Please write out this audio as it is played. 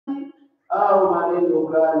au maneno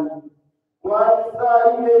gani? Kwani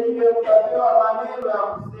saa ile ile mtapewa maneno ya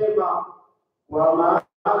kusema, kwa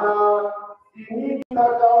maana si ninyi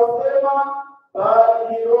mtakaosema, bali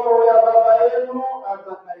ni Roho ya Baba yenu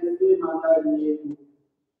atakayesema ndani yenu.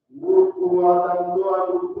 Ndugu atamtoa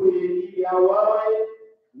nduguye ili auawe,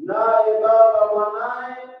 naye baba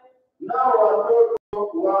mwanaye, nao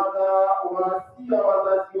watoto watawasia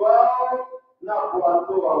wazazi wao na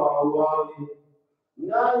kuwatoa wauawe.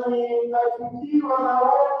 Nanyi mtachukiwa na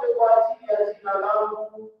wote kwa ajili ya jina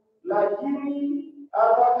langu, lakini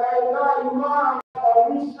atakayekaa imara mpaka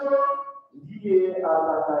mwisho ndiye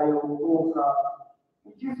atakayeokoka.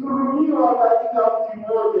 Mkidhulumiwa katika mji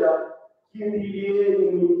mmoja, kimbilieni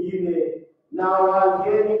mwingine, na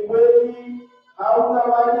waambieni kweli,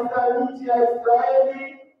 hautamaliza nchi ya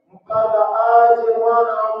Israeli mpaka aje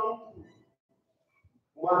Mwana wa Mtu.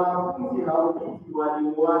 Mwanafunzi haupiti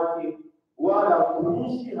mwalimu wake, wala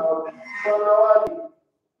mtumishi haupiti bwana wake.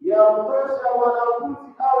 Yamtosha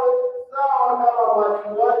mwanafunzi awe sawa kama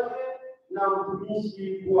mwalimu wake, na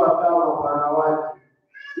mtumishi kuwa kama bwana wake.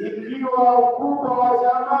 Ikiwa ukubwa wa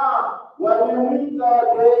jamaa walimuita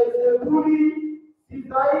Beelzebuli, si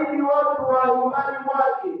zaidi watu wa nyumbani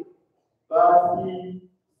mwake? Basi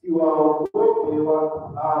siwaogope watu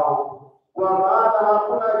hao, kwa maana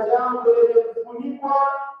hakuna jambo lenye kufunikwa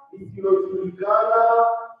lisilojulikana,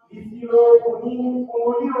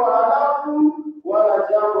 lisilofunguliwa halafu, wala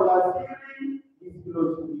jambo la siri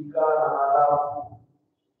lisilojulikana halafu.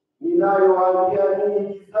 Ninayowaambia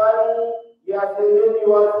ninyi gizani, yasemeni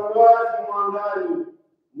waziwazi mwangani,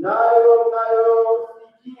 nayo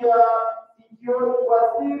mnayosikia sikioni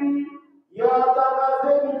kwa siri,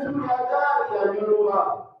 yatangazeni juu ya dari ya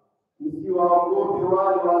nyumba. Msiwaogope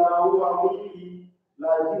wale wanaua mwili,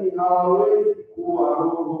 lakini hawawezi kuua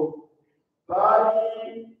roho,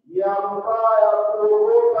 bali yamfaa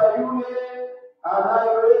kuogopa yule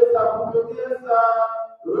anayeweza kupoteza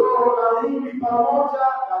roho na mwili pamoja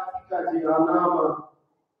katika jehanamu.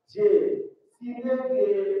 Je, si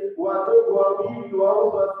ndege wadogo wawili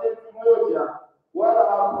wauzwa senti moja, wala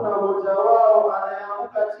hakuna mmoja wao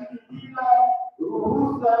anayeanguka chini bila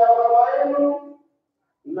ruhusa ya Baba yenu?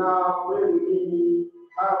 Na kwenu ninyi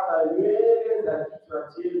hata nywele za kichwa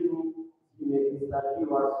chenu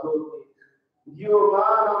zimehesabiwa zote. Ndiyo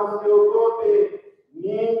maana msiogope,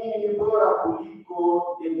 ninyi ni bora kuliko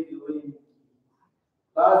ndege wengi.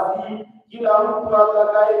 Basi kila mtu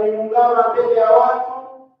atakayeniungama mbele ya watu,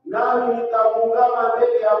 nami nitamuungama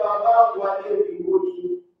mbele ya Babangu aliye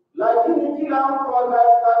mbinguni. Lakini kila mtu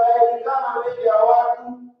atakayenikana mbele ya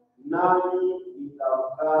watu, nami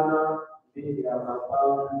nitamkana mbele ya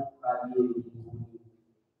Babangu aliye mbinguni.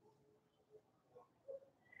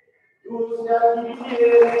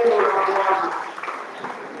 Tushangilie neno la Bwana.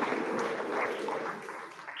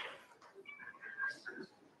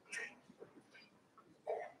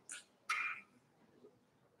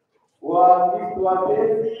 Wakristo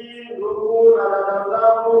wapenzi, ndugu na dada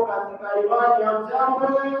zangu katika imani ya mjambo,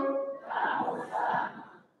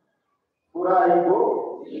 furaha iko?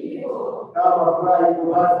 Kama furaha iko,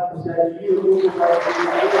 basi tushangilie Mungu kwa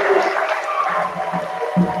sababu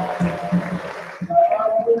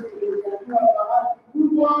tumejaliwa bahati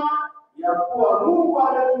kubwa ya kuwa Mungu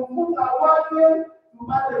ametukuta kwake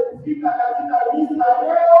tupate kufika katika misa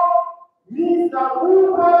leo, misa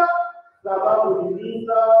kubwa, sababu ni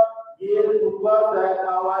misa yetu kwanza ya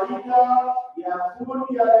kawaida ya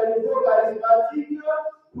kundi ya Revival Charismatique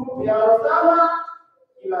ya sana,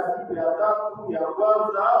 kila siku ya tatu ya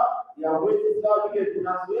kwanza ya mwezi sawa vile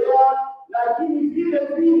tunazoea. Lakini vile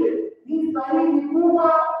vile misa hii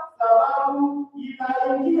kubwa sababu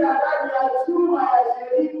inaingia ndani ya chumba ya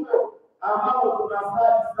Jericho ambapo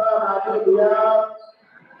tunasali sana haleluya.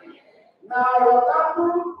 Na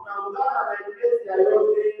watatu tunaungana na Eklesia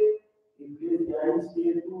yote, Eklesia ya nchi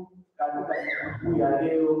yetu katika sikukuu ya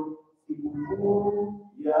leo, sikukuu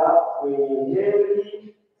ya wenye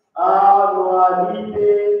heri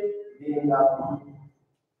Anuarite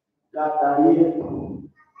dada yetu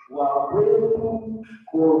wa kwetu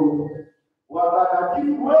Kongo.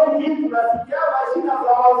 Watakatifu wengi tunasikia majina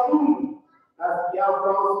za wazungu, nasikia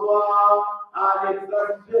François,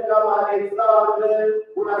 Alexandre kama Alexandre,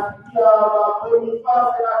 unasikia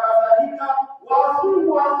Boniface na kadhalika,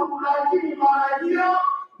 wazungu, lakini maana hiyo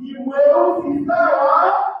ni mweusi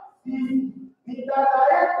sawa, ni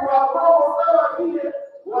dada yetu wa Kongo sawa vile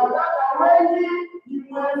wadada wengi ni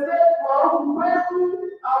mwenzetu wa huku kwetu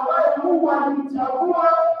ambaye Mungu alimchagua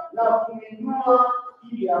na kumwinua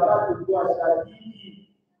ili apate kuwa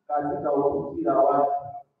shahidi katika ukira wake.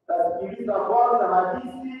 Tasikiliza kwanza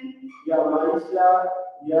hadithi ya maisha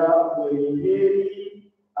ya mwenye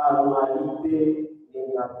heri Anuarite.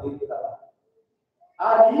 Nengapeta.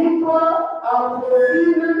 Aliitwa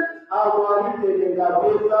Anuarite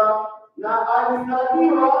Nengapeta na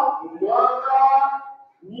alizaliwa mwaka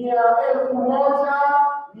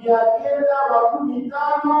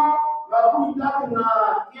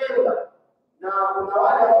 1939 na kuna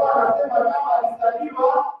wale ambao wanasema kama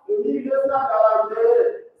alizaliwa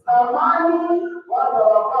 1940. Zamani watu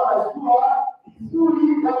wakawa wanajua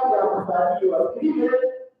vizuri kabla ya kuzaliwa vile,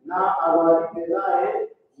 na Anuarite naye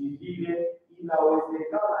vile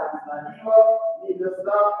inawezekana alizaliwa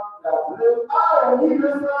 1940 au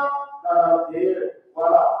 1941.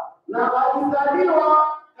 Wala na alizaliwa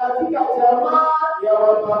katika jamaa ya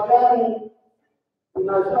wapagani.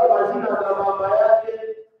 Tunajua majina za baba yake.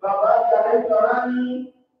 Baba yake anaitwa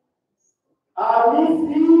nani?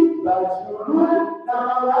 Amisi Bajulu, na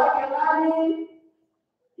mama yake nani?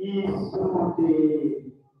 Isude.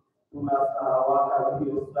 Tunasahau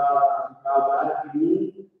hiyo sana. Baba yake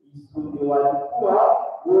ni Isude. Walikuwa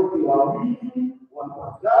wote wawili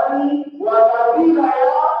wapagani wa kabila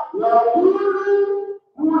ya Waguru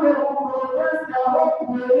kule kuprovinsi ya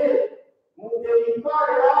Hokuele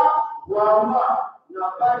mteritwari ya Wamba, na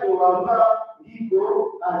pale Wamba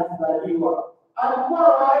ndiko alizaliwa.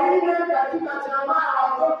 Alikuwa waine katika jamaa ya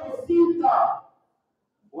watoto 6.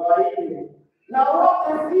 Waine na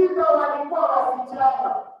wote 6 walikuwa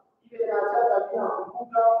wasichana. Ile inataka pia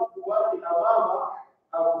kukumbuka mkuu wake na mama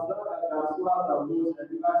akuzaka kaswata moja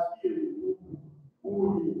ni bashiri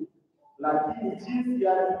huyu, lakini jinsi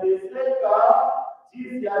aliteseka,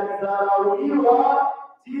 jinsi alizarauliwa,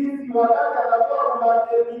 jinsi wakati anatoka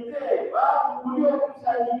maternite watu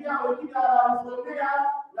kuliokushangilia wengine anamsomea,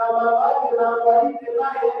 na babake na Anuarite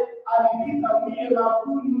naye alipita vile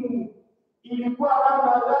magumu. Ilikuwa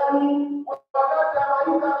namna gani? Wakati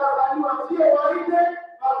Anuarite anazaliwa sio waine,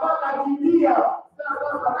 baba anakimbia.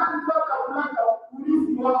 Sasa nani toka kulaka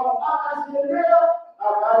polisi wao akashelea,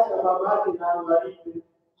 akaacha babake na Anuarite,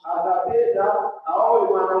 akapenda aoe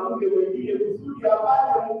mwanamke mwingine kusudi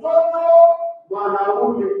apate mtoto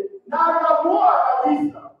mwanaume, na akamuoa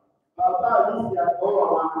kabisa. Baba alisi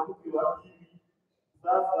akaoa mwanamke wa pili.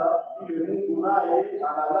 Sasa yule Mungu naye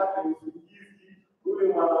analaka usingizi,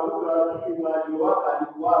 ule mwanamke wa pili waliwaka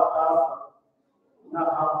alikuwa sasa na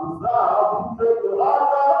hakuzaa mtoto.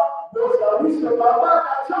 Hata doshawisho baba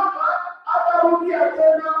akachoka, akarudia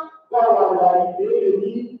tena kwa Anuarite.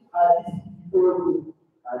 Ni hadithi kidogo,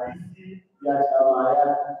 hadithi ya chama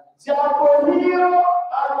yake. Japo hiyo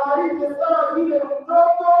Anuarite sana vile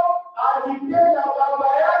mtoto alipenda baba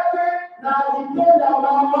yake na alipenda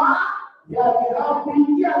mama yake,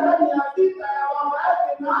 hakuingia ndani ya vita ya mama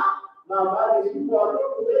yake na mama yake. Siku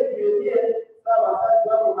watoto wengi wenyewe sawa wakati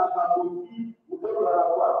wako na kabuti, mtoto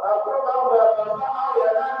anakuwa hapo mambo ya baba au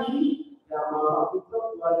ya nani ya mama.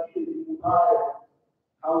 Mtoto wa kile ni mbaya,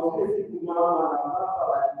 hauwezi kumama na baba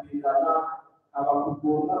walipendana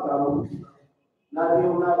hawakugoma kabuti, na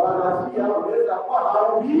ndio unabanashia unaweza kwa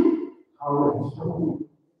haushukuru.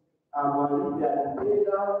 Anuarite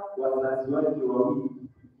alipenda wazazi wake wawili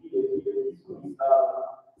ile vizuri sana.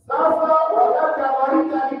 Sasa wakati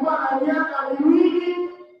Anuarite alikuwa na miaka 2,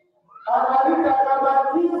 Anuarite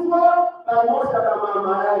akabatizwa pamoja na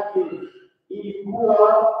mama yake.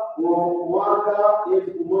 Ilikuwa mwaka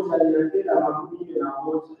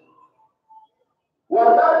 1921.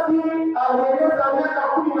 Wakati alieleza miaka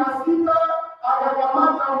 16,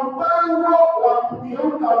 akakamata mpango wa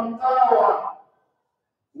kugeuka mtawa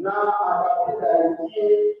na akapenda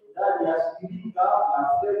ingie ndani ya shirika la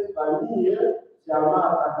Sainte Famille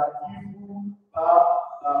jamaa takatifu pa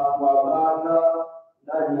Bwana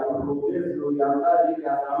ndani ya provinsi ya ndani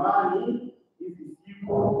ya zamani. Hizi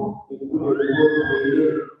siku kule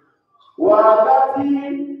Kongo. Wakati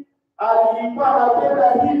alikuwa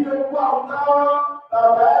anapenda hivyo kwa mtawa,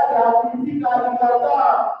 baba yake hakuitika,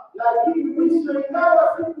 alikataa. Lakini mwisho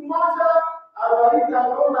ikawa siku moja Anuarite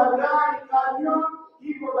akaona gari kanyo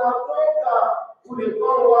iko natoka kule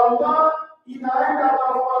Kongo inaenda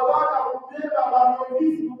Bafwabaka kubeba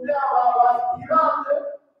manovisi, kubeba maaspirante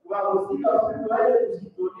wahusika siku ile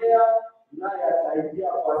kujitolea, naye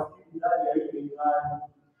akaidia kwa siku ndani ya ile gari,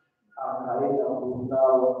 akaenda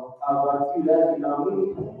kuzao abati yake na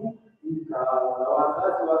Mungu. Ikaanza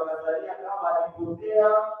wazazi wakazania kama alipotea,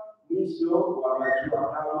 mwisho wakajua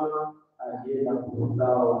kama alienda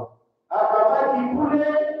kuzao, akabaki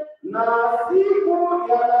kule. Na siku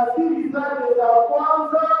ya nasiri zake za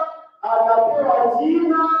kwanza akapewa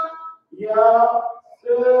jina ya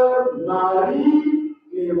Sainte Marie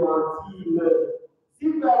Clementine.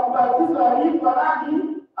 Siku ya kubatizwa aliitwa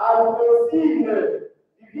nani? Alfonsine.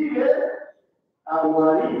 Vile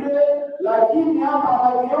Anuarite, lakini hapa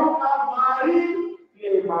anageuka Marie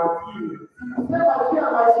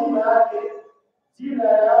yake jina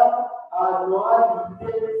ya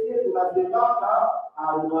Anuarite, tunasemaka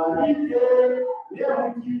Anuarite, leo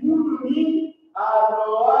mkibudu ni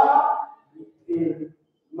Anuarite.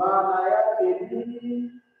 Maana yake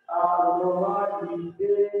ni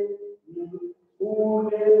Anuarite ni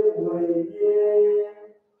ule mwenye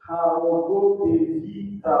haogope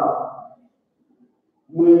vita.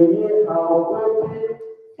 Mwenye haogope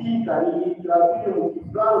vita ni traduire mu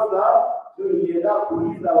Kifaransa. Tulienda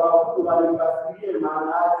kuuliza watu walifasirie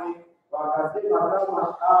maana yake, wakasema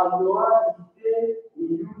kama Anuarite ni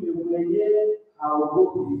yule mwenye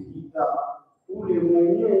haogopi vita, ule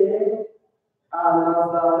mwenye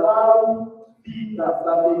anadharau vita.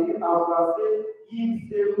 Ça veut dire en français, il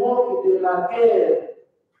se moque de la guerre.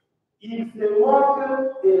 Il se moque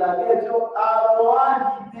de la guerre. Donc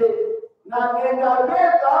Anuarite na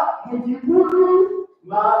ngengabeta mjikudu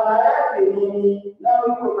maana yake nini? Na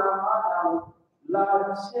wiko na maana la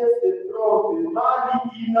richesse trop, mali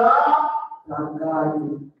ina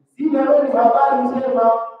tangani. Zile leo ni habari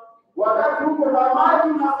njema, wakati uko na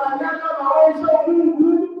mali unafanya kama wewe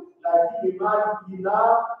Mungu, lakini mali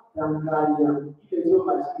ina tangani. Ile ndio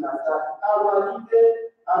mashina sasa. Anuarite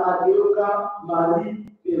anageuka mali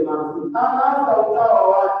pema. Anaanza utawa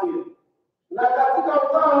wake, na katika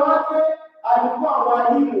utawa wake alikuwa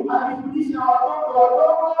mwalimu, alifundisha watoto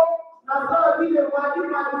wadogo, na sawa vile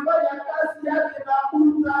mwalimu alifanya kazi yake na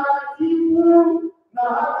utaratibu, na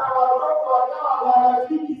hata watoto wakawa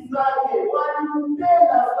marafiki zake,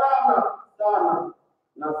 walimpenda sana sana.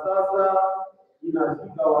 Na sasa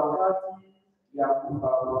inafika wakati ya kufa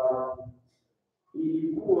kwake.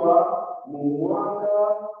 Ilikuwa mwaka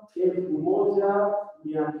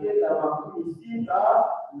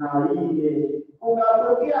 1964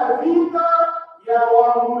 kukatokea vita ya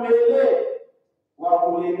Wamulele.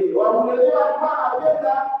 Wamulele walikuwa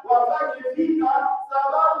wanapenda wafanye vita,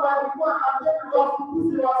 sababu walikuwa wanapenda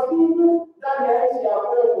wafukuze wazungu ndani ya nchi ya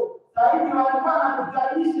Kongo. Sahivi walikuwa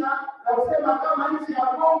wanapiganisha na kusema kama nchi ya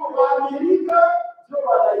Kongo wa Amerika ndio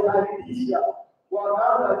wanaiharibisha.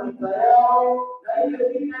 Wakaanza vita yao, na ile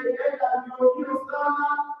vita ikaenda mbio sana,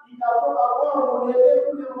 ikatoka kwa Wamulele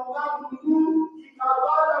kule Mugambi juu,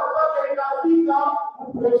 ikabada mpaka ikafika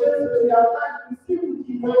uprojezo ya tatu siku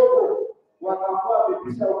kidogo. Wakakuwa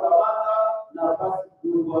wamepisha ukamata nafasi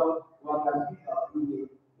kubwa, wakafika kule.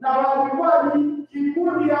 Na walikuwa ni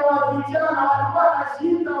kikundi ya vijana, walikuwa na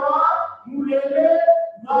shida wa Mulele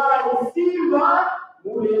Mai, Simba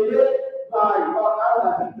Mulele Mai,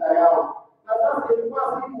 wakaanza vita yao. Na sasa ilikuwa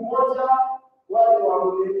siku moja, wale wa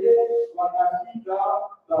Mulele wakafika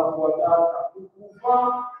kufuatana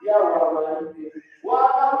kukufa ya Anuarite.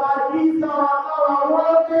 Wakamaliza wakawa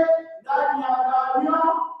wote ndani ya kamio,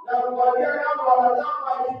 na kuambia kama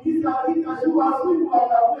wanataka kuingiza vita juu asubuhi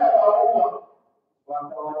watakuja waua.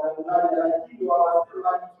 Wakawadanganya, lakini wakasema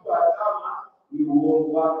jua kama ni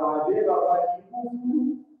uongo. Wakawabeba kwa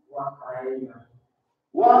kigugu wakaenda.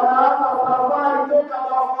 Wanaanza safari toka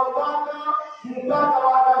Bafabaka mpaka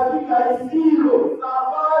wakafika Isiro,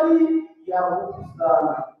 safari ya nguvu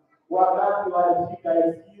sana. Wakati walifika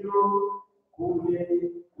Isiro,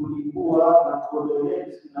 kule kulikuwa na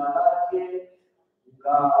koloneli jina lake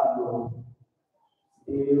Ngalo.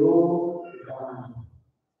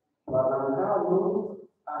 Ngalo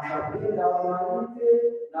akapenda Anuarite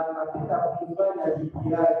na akapenda kufanya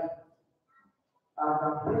hiki yake.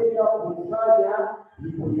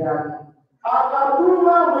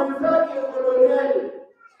 Akatuma mwenzake koloneli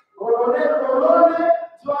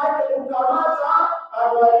tuaje kukamata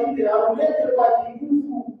Anuarite, amlete kwa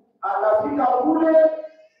kigufu. Akafika kule,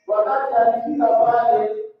 wakati alifika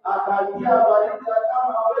pale, akaambia Anuarite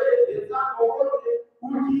kama wewe zako wote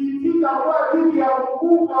ukiitika kwa ajili ya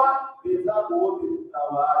kukufa, zako wote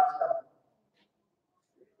tutawaacha.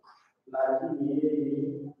 Lakini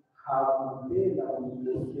yeye hakupenda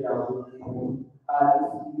kumtokea Mungu.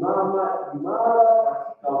 Alisimama imara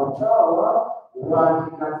katika utawa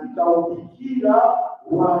wake, katika ubikira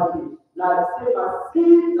wake, na alisema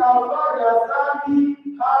sitafanya dhambi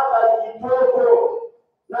hata kidogo.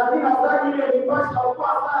 Na bila dhambi ile nipasha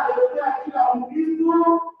kwanza alekea kila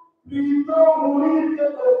Mkristo plutôt mourir que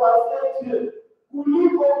de passer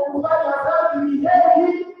kuliko kufanya dhambi ni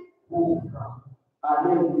heri kufa.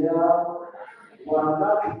 Haleluya.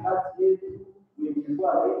 Wakati kati yetu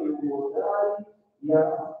ilikuwa ile uhodari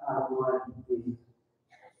ya Anuarite.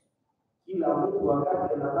 Kila mtu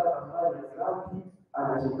wakati anataka kufanya dhambi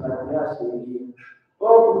anajikatia sheria.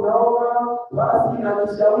 Unaona, basi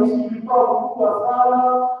inanishawishi ilikuwa mkubwa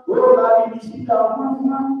sana, wewe unanishika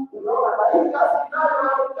nguvu. Unaona dakika sinayo na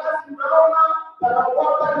ukasi, unaona kana kwa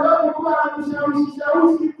pale watu kwa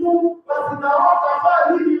anakushawishi tu, basi naota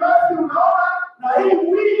bali hivi basi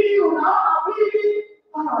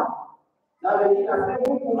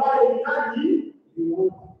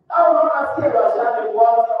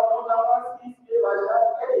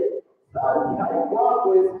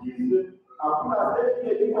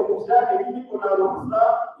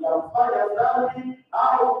ruhusa ya kufanya dhambi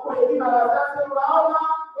au kwa jina la sasa unaona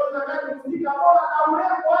kwa wakati msika bora na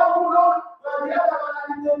urembo wangu unaona wadiaka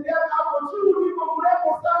wananitendea hapo juu niko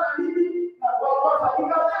mrembo sana mimi na kwa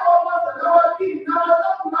nikasema kwanza na wakili na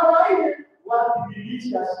watatu na wanne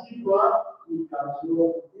watibilisha shikwa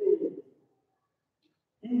nikajua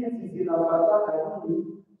hizi zinapataka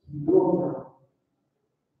nini kidogo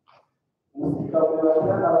msika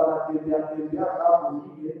wajana wanatembea hapo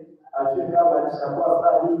vile ashika walishakuwa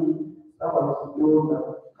sahihi kama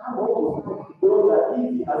kidogo kama huko kidogo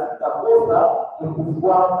hivi hazitakosa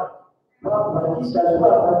kufuata baba kisha kwa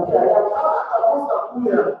tabia ya akakosa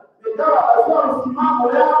kuya nikawa lazima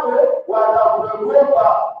msimamo yako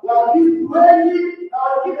watakuogopa wakitu wengi na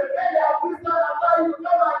wengine mbele ya Kristo na tai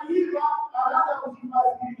kama hiva anaanza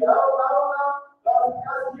kujifikiria naona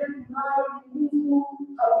kazi yetu nayo ni ngumu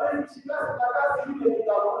hawezi kushika kazi ile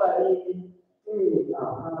nitakula nini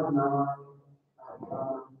hapana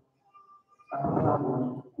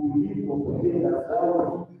kuliko kupenda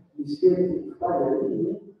sana nisheti kufanya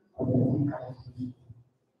nini katika hii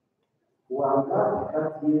wakati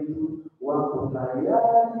kati yetu wako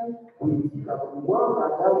tayari kuitika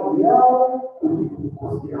kumwaga damu yao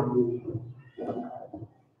kulikukosea Mungu.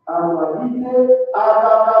 Anuarite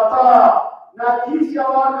akakataa na kisha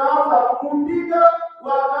wakaanza kumpiga,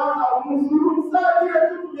 wakaanza kumdhulumu. Sasa ile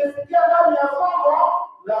tu tumesikia ndani ya somo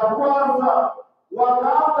la kwanza,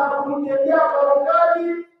 wakaanza kumtetea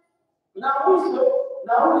Korokani na mwisho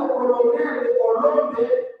na ule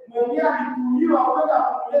Kolombe mwenye alitumiwa kwenda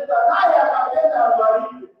kumleta naye akapenda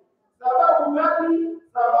Anuarite. Sababu gani?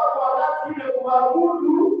 Sababu wakati ile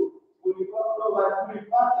kuabudu kulikuwa kwa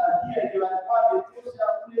tulipata ndiye ndio alipata kesha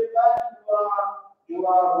kule bali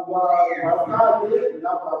wasali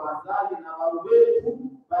na wasali na wawetu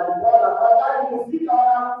walikuwa wanafanya muziki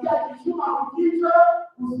wanatia kishuma kichwa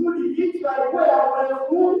kusudi kichwa ilikuwa ya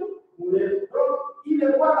mrefu ile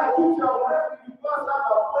kwa kichwa mrefu ilikuwa sana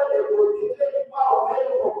kweli kutetea kwa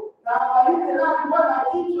urefu na Anuarite ndio na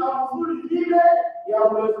kichwa mzuri vile ya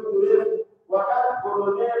mrefu wakati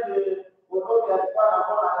Kolombe alikuwa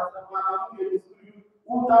anaona mwanamke mzuri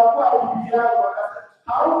utakuwa bibi yako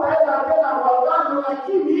hautaenda tena kwa kando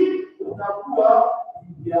lakini utakuwa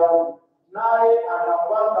bibi yako naye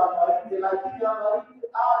anafuata Anuarite lakini Anuarite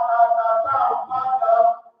akakataa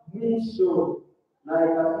mpaka mwisho na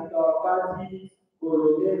ikafika wakati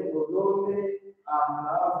Kolombe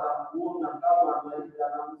anaanza kuona kama Anuarite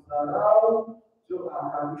anamsarau sio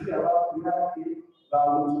akamwambia watu yake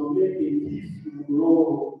wamchomeke kisu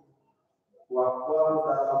roho wa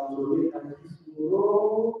kwanza akamchomeka kisu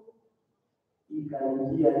roho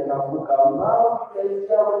ikaingia ikavuka mbao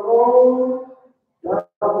ikaingia roho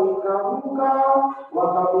damu ikavuka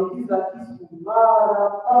wakamuingiza kisu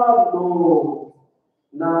mara 5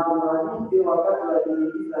 na Anuarite wakati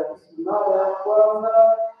aliingiza kisu mara ya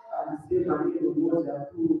kwanza alisema neno moja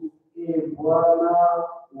tu Bwana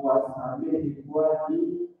wasamehe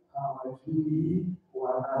kwani hawajui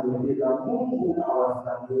wanalotenda. Mungu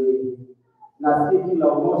awasamehe na si kila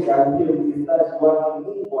mmoja ndiye mtestaji wake.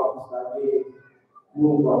 Mungu akusamehe,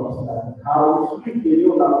 Mungu akusamehe. Haujui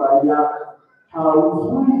leo unafanya,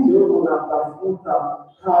 haujui leo unatafuta,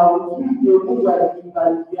 haujui leo Mungu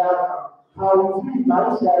alikubariki, haujui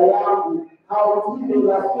maisha yangu, haujui leo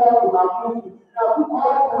yako na Mungu. Na kwa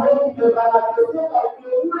watu wengi wanateseka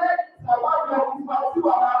kule sababu ya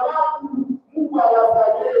kupatiwa na watu. Mungu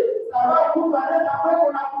awasamehe sababu Mungu anaweza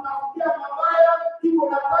kwenda na kunafikia mabaya hivyo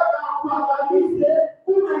nataka kuangamize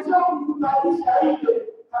kumbe sio kukubalisha hivyo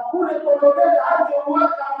hakuna Kolombe aje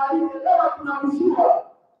mwaka Anuarite kama tunamshua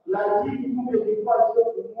lakini kumbe ilikuwa sio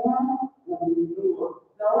kumjua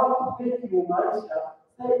na watu wengi wa maisha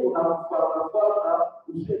sasa unafuata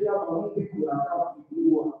usheria wa Mungu unataka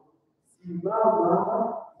kujua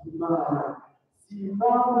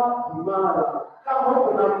simama imara kama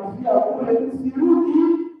unamtia kule usirudi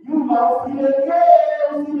nyuma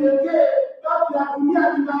usilegee kati ya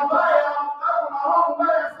dunia ni mabaya kama maovu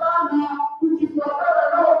mbaya sana ukifuatana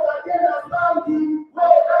nao utatenda dhambi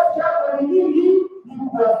wewe kazi yako ni nini ni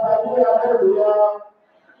kuwasamehe leo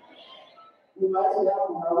maisha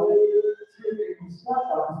yako na wewe sisi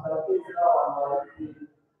kishaka kusamehe sawa Anuarite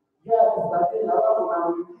ya kusamehe na wao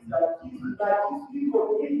wanamuuliza kitu na kitu iko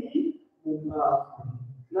nini Mungu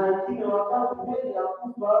na kile wakati mbele ya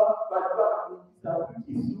kufa badala kuingiza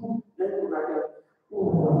kisu ndio unaja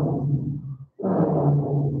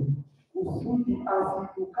usudi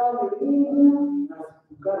asitukane Mungu na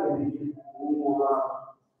asitukane Mungu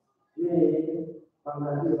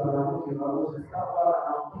angalia wanawake wanaosema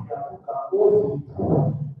anapiga kuka kozi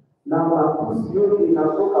na matusi yote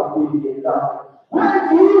inatoka kwenye ndani Wewe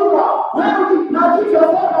wewe na kichwa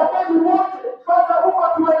sana kwenu wote, kwa sababu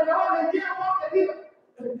tuelewane ndio wote hivi.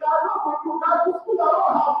 Ndio tunakukula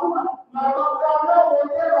roho hakuna na wakati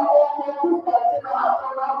wenyewe wanakufa tena hata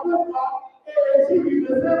wanakufa hivi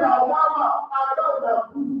nimesema kama hata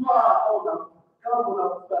unakufa au kama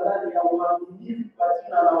unakufa ndani ya uaminifu kwa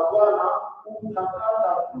jina la Bwana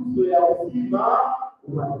unapata tuzo ya uzima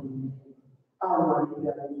uaminifu.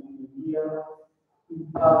 Anaingia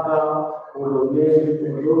mpaka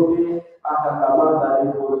Ologeni akakamata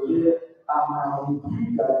Evoje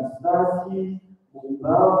anapiga risasi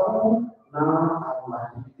mbavu na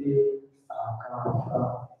Anuarite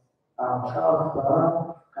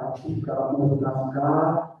akafa katika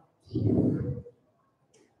mtanga.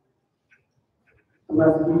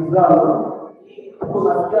 Tunasikilizana,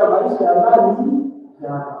 tunasikia maisha ya nani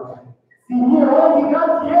ya sinye wengi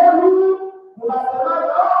kati yenu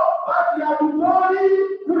mnasemaga watu ya dukoni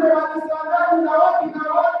kule wakisangani na wapi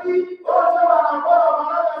wote wanakora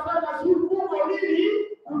wanaga sana shukumo nini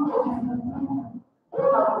kuko kifuku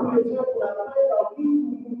ona kule cheo kunatoka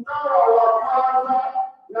kitu mtawa wa kwanza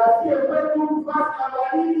na sie kwetu mfasi ya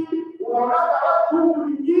baridi unaonaga watu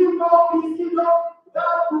mjimbo kisido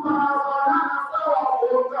watu wanafanana sawa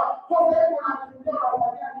kuoka kote kuna kutoka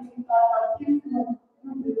wanyani mtakatifu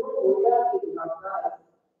mdogo yake tunataka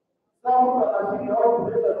sababu anafika wao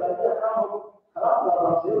kuleta tabia kama halafu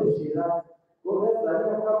wanasema shira kuleta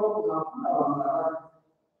tabia kama kuna wanawake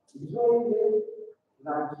ndio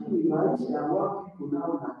lakini maisha ya watu kunao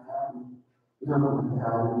na ndani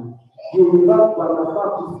ndio watu wanafaa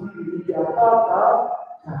kusiri yapata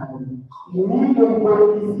ndio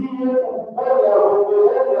mpolisie kuboya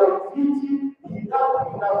ya mfiti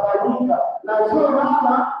itapo inafanyika na sio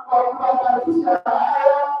maana kwa kubatisha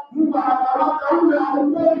haya Mungu anakamata ule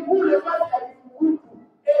ambao kule basi akikukutu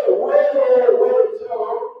wewe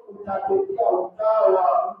sio utatokea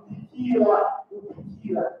utawa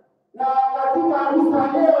ukikira na katika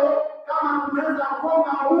misa leo kama tunaweza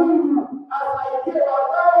kuomba Mungu asaidie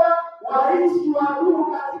watawa waishi wadumu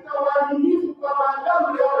katika uaminifu kwa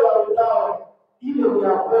maagano yao ya utawa ile ni ya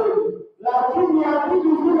kweli lakini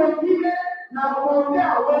yajibu vile na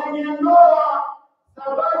kuombea wenye ndoa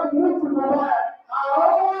sababu mtu mbaya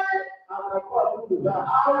aoe atakuwa mtu mbaya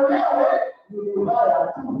aolewe ni mbaya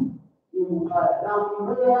tu ni mbaya na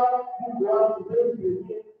mbaya Mungu watu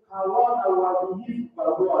wengi hawana uaminifu kwa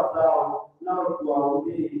ndoa zao nao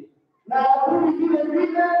tuwaombee na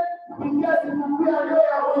vile kupitia sikukuu ya leo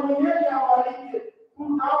ya mwenyeji awalike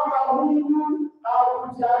tunaomba Mungu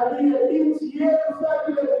akujalie nchi yetu sasa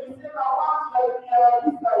vile tulisema mwanzo ya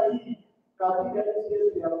vita hii katika nchi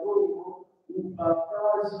yetu ya Kongo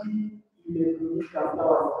upakaji imetumika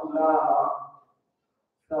sawa silaha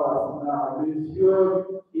vision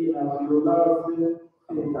ina violence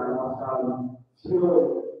international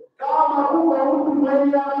sio kama kuna mtu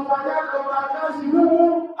mwenye anafanya kazi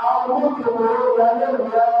Mungu aondoke moyo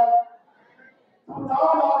haleluya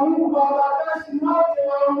tunaomba Mungu awakashi wote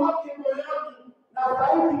waondoke moyoni na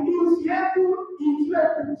zaidi nchi yetu ikiwe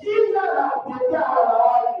kukinga na kutetea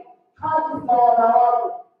wanawake haki za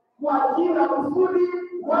wanawake kwa kila kusudi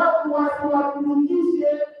watu wasiwatumikishe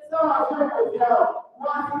sawa vyombo vyao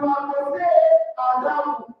wasiwakosee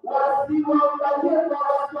adabu wasiwafanyie kwa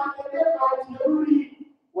wasiwatendee kwa ujeuri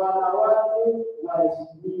wanawake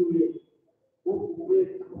waheshimiwe huku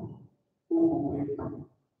wetu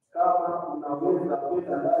kama unaweza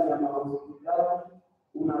kwenda ndani ya mahospitali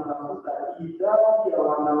unatafuta idadi ya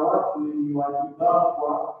wanawake wenye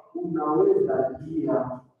walibakwa unaweza pia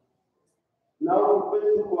na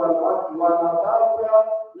ukwetu wanawake wanabakwa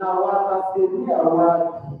na watasemea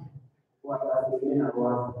watu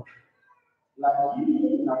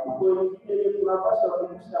lakini na kuko wengine tunapaswa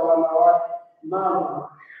kumisha wanawake mama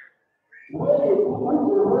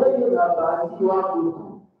wewe na baadhi wako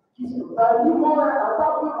tu kisha baadhi moja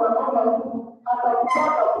atakuwa naomba mtu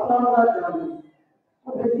atakupata kuna mmoja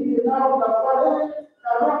kwa hiyo nao na pale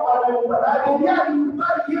kama pale baadhi ya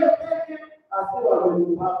mbali ile peke asiwa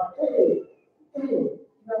amepata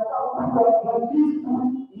na kwa Kristo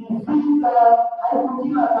ni vita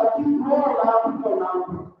haikujina katika roho na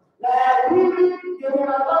mtu na yakini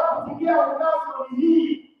tunataka kufikia ukazo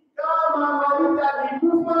hii kama Marita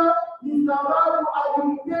alikufa ni sababu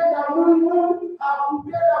alimpenda Mungu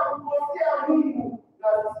hakupenda kukosea Mungu na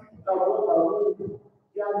sisi tutaomba Mungu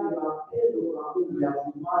yani mapendo na Mungu ya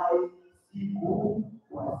kumae siku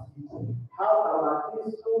kwa siku hata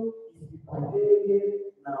mateso isipotee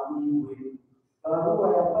na wewe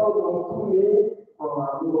barua ya Paulo mtume kwa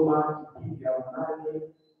Waroma kipindi ya 8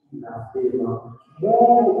 inasema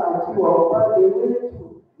Mungu akiwa upande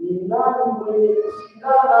wetu ni nani mwenye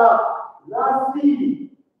kushindana nasi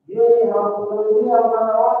yeye hakumwonea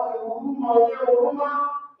mwana wake huruma wenyewe huruma,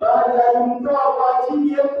 bali alimtoa kwa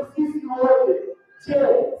ajili yetu sisi wote.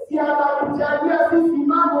 Je, si atatujalia sisi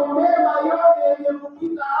mambo mema yote yenye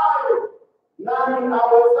kupita hayo? Nani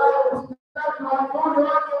awezaye kushtaki wateule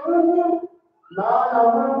wake Mungu? Maana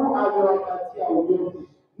Mungu amewapatia uongozi.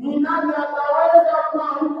 Ni nani ataweza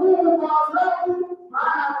kuwahukumu kwa adhabu?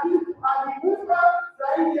 Maana Kristo alikufa,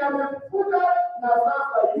 zaidi amefufuka, na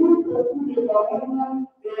sasa yuko kule kwa Mungu,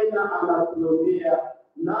 tena anatuombea.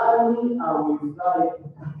 Nani awezaye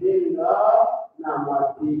kututenga na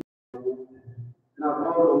matendo? Na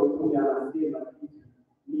Paulo mtume anasema hivi: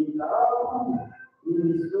 ni taabu, ni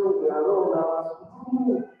misongo ya roho na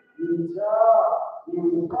masukumu, ni njaa, ni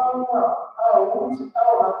upanga au uchi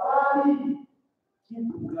au hatari.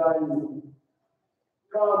 Kitu gani?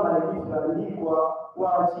 Kama ilivyoandikwa,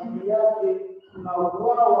 kwa ajili yake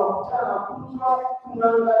tunauawa mchana kutwa,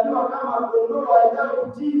 tunaangaliwa kama kondoo waendao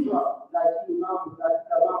kuchinjwa. Lakini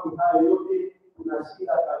katika mambo hayo yote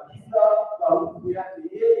tunashinda kabisa kwa nguvu yake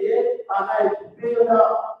yeye anayetupenda.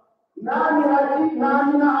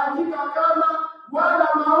 Nani na hakika kama wala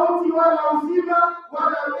mauti wala uzima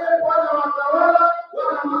wala pepo wala watawala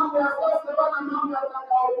wala mambo ya sasa wala mambo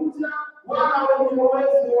yatakayokuja wala wenye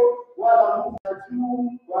uwezo wala nguvu za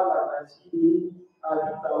juu wala za chini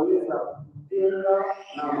havitaweza kututenga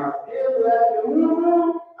na mapendo yake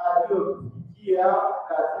Mungu aliyotufikia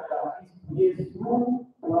katika Kristo Yesu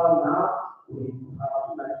Bwana wetu.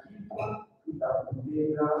 Hakuna kitu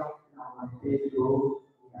kitatutenga na mapendo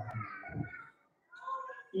ya Mungu.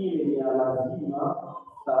 Ile ni lazima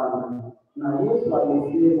sana. Na Yesu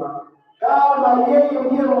alisema kama yeye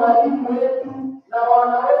ndiye mwalimu wetu na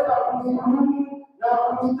wanaweza kumdhulumu na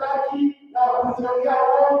kumshtaki na kumjengea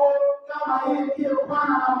uongo, kama yeye ndiye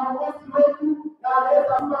Bwana na Mwokozi wetu na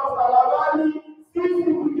anaweza kuwa msalabani, sisi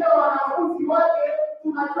tukiwa wanafunzi wake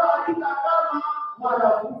tunajua hakika kama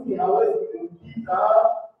mwanafunzi hawezi kumpita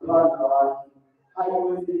Bwana wake.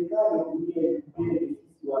 Haiwezekani dunia tupende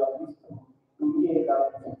sisi wa Kristo, dunia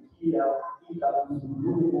ikakufikia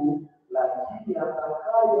ikakudhulumu, lakini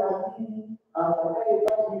atakayeamini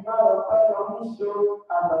atakayebaki imara mpaka mwisho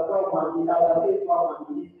atakuwa mwaminifu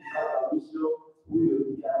mpaka mwisho. Huyo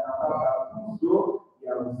ndiye anapata tuzo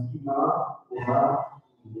ya uzima wa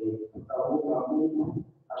milele. Tutaomba Mungu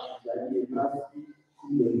atujalie nasi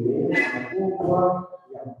ile neema kubwa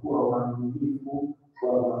ya kuwa waaminifu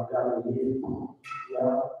kwa magano yetu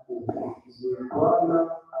ya ubatizo.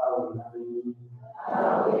 Bwana awe nanyi.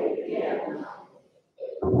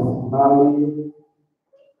 Tusimame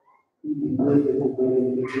ili tuweze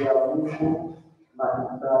kumwelekea Mungu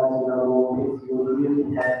mahitaji na maombezi yetu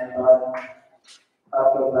mbalimbali.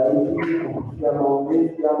 Hata zaidi kupitia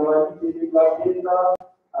maombezi ya Anuarite Bibapenda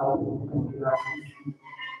atukumbuke na sisi,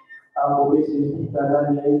 akomeshe vita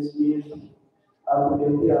ndani ya nchi yetu,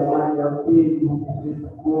 atuletee amani ya kweli huku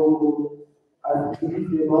Kongo,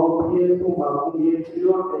 asikilize maombi yetu, maombi yetu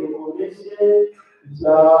yote ikomeshe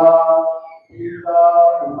njaa, vita,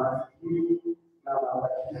 umaskini na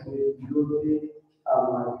matatizo yote.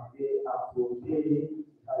 Anuarite apokee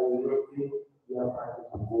hayo yote yapate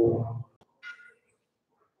kuona.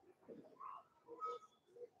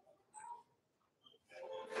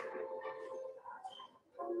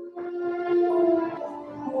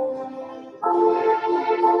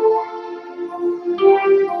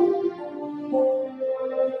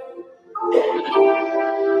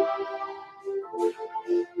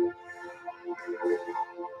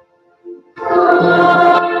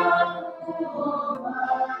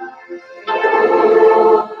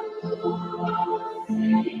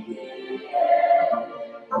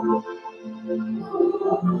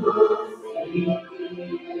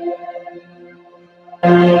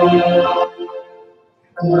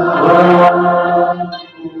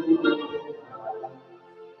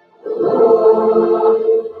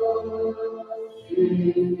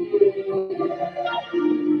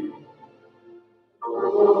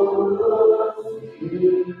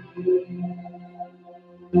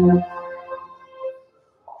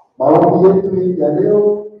 Maombi yetu ya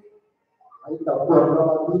leo haitakuwa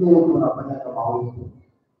kama vile tunafanya maombi.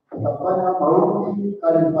 Tutafanya maombi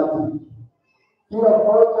karismatiki. Kila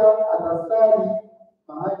mmoja atasali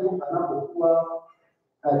mahali anapokuwa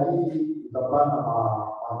kadiri tutapana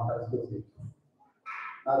mahitaji yetu.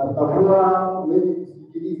 Na tutakuwa wengi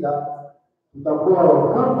kusikiliza, tutakuwa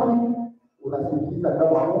wakati unasikiliza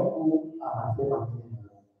kama Mungu anasema nini.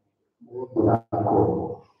 Mungu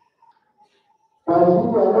nako. Kwa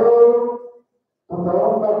hiyo leo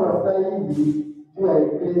tunaomba kwa sahihi juu ya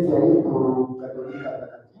Eklesia yetu Katolika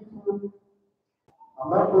takatifu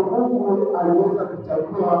ambapo Mungu aliweza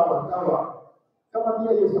kuchagua wakawa kama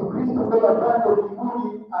vile Yesu Kristo mbele ya pande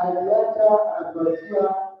mbinguni aliacha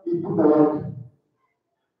anatuachia mitume wake.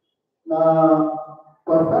 Na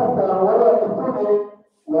kwa sasa wale mitume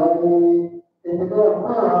waliendelea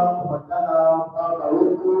kuwa kufuatana baba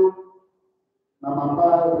wetu na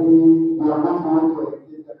mapadri viongozi wetu wa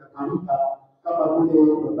Kanisa Katolika kama vile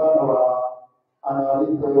mfano wa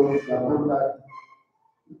Anuarite na Sainte.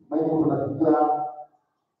 Maana tunasikia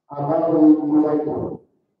habari juu yake.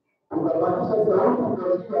 Tukapandisha sauti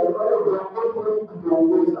kwa ajili ya wale viongozi wetu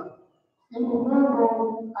kuongoza. Ili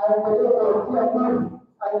Mungu aendelee kuwatia nguvu,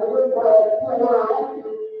 aendelee kuwatia roho yake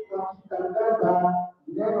wakitangaza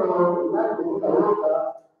neno lake bila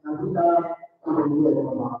woga na bila kurudia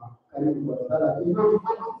nyuma. Karibu kwa sala. Hivyo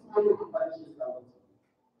ndivyo tupandishe sauti.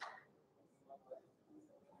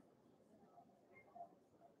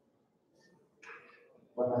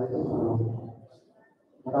 Bwana Yesu,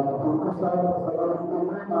 nakushukuru sana kwa sababu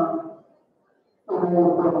umema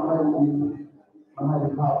umekuwa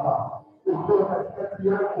mahali hapa. Ukiwa katikati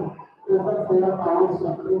yako, presence yako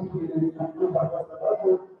Yesu Kristo inakuja kwa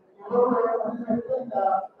sababu wewe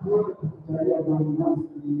unapenda kuweza kutujalia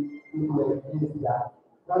uongozi wa Eklesia.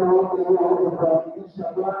 Wale wote waweze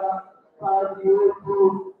kuwakilisha Bwana, padri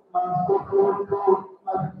wetu, maaskofu wetu,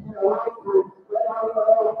 mafikira wetu, wale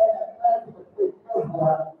wanaofanya kazi katika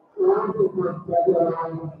Eklesia, waweze kuwajalia Roho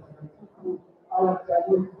Mtakatifu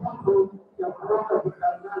awajalie nguvu ya kuweza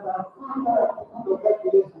kutangaza kila kitu kwa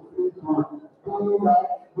Yesu Kristo, bila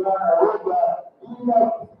Bwana woga, bila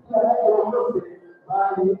kusikia hayo yoyote,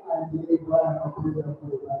 bali aendelee Bwana kwa kuweza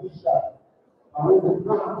kuunganisha, aweze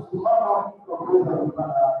kuwa kusimama kwa kuweza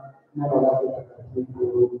kupata neno lake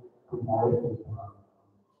takatifu.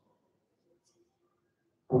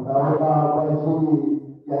 Tunaona kwa ajili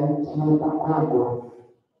ya nchi yetu Kongo.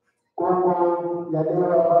 Kongo ya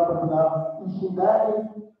leo ambapo tunaishi ndani,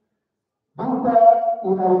 vita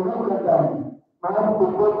inainuka ndani, mahali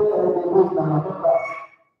popote revolution na matoka.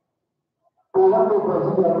 Tuombe kwa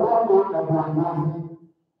ajili ya Kongo na viongozi,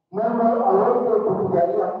 Mungu aweze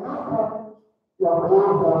kutujalia nguvu ya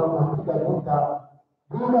kuweza katika vita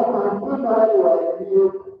bila kuhukumu wale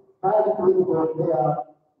walio, bali tuweze kuombea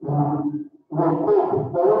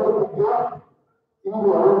wokovu waweze kujua, ili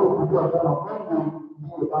waweze kujua kama Mungu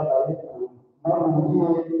ndiye Baba yetu, Mungu ndiye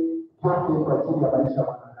yote kwa ajili ya maisha ya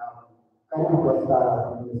wanadamu. Karibu kwa sala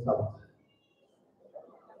kwenye sauti.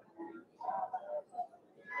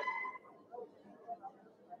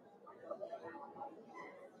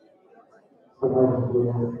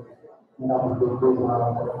 Ninakutukuza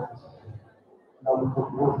na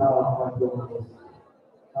kutukuza kwa Mungu.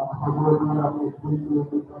 Na kutukuza na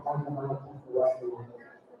kutukuza pamoja na watu wake.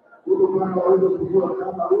 Ili Mungu aweze kujua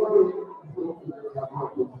kama wewe ndiye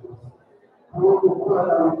Mungu. Mungu kuwa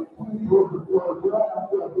na Mungu kuwa Bwana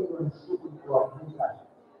kwa kwa siku kwa Afrika.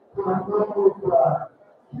 Tunakuwa kwa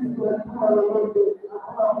kitu kama lolote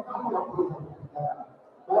hakuna mtu wa kuona.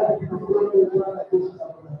 Bali tunakuwa Bwana Yesu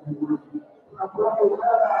Kristo. Tunakuwa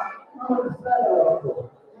Bwana kama msaada wako.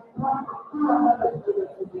 Tunakuwa hata kuja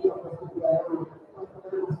kuja kwa siku ya leo.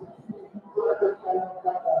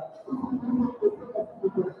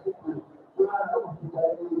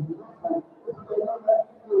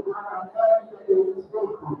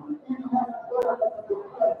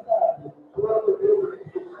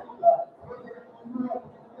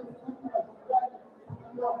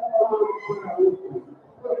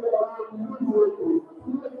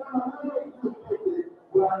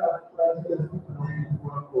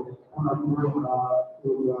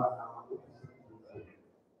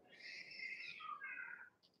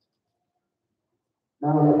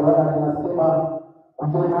 Nawe Bwana anasema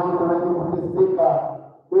kujeni wote wenye kuteseka,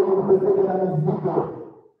 wenye kuteseka na mizigo,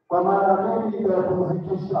 kwa maana mimi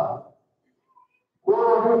nitawapumzisha.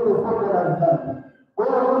 Wewe unayeteseka na dhambi,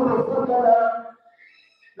 wewe unayeteseka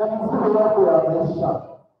na mizigo yako ya maisha,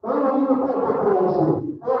 wewe uliyekuwa kuishi,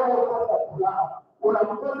 wewe unakosa furaha,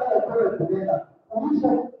 unakosa ya kunena,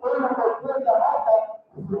 ulishakwenda kwa kwenda hata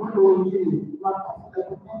kufurudu wengine, makosa ya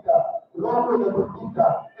kupita, roho ya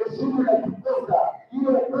kupita, heshima ya kukosa,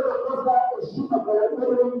 hiyo kosa heshima kwa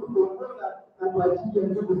wewe kuongoza na kwa ajili ya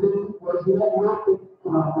ndugu zetu kwa jirani wote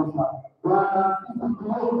tunakosa. Bwana,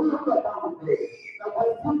 tunaomba kama mbele na kwa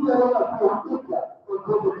siku ya leo tunakuja kwa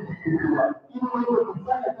kutukuza ili wewe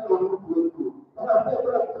kufanya kama Mungu wetu.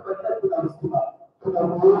 Tunapenda kutupatia tunamsema.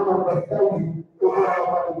 Tunamuomba kwa sababu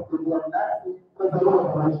kwa kutulia nasi kwa sababu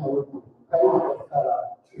ya maisha yetu. Karibu kwa sala.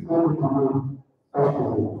 Mungu tunaomba.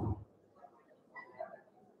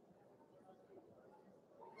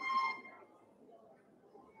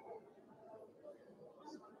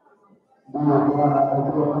 Ndio Bwana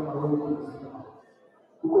anajua kama wewe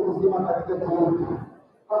uko mzima katika jamii.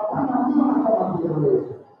 Hakuna mzima kama wewe.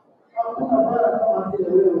 Hakuna bora kama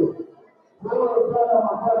wewe. Wewe Bwana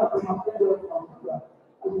mabara kwa mapendo ya Mungu.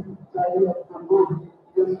 Kutusaidia kuongoza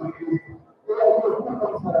Yesu Kristo. Yeye aliyekufa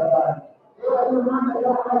msalabani. Yeye aliyemwanga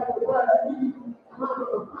damu yake Bwana ili tuweze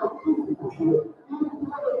kuwa kitu kile. Ili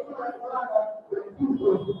tuweze kuwa Bwana kitu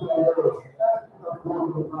kile leo.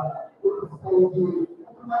 Tunakuomba Bwana, utusaidie.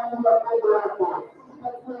 Tunaomba mapendo yako.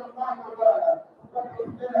 Tunakuomba Bwana,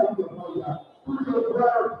 tukapenda hiyo moja. Tuje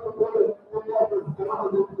Bwana tukoe kwa sababu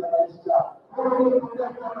zetu za maisha. Wewe ndiye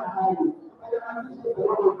kama hai. Tunaanisha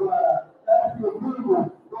kwa Bwana. Ndio Mungu,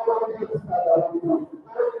 wewe ndiye msaada wetu.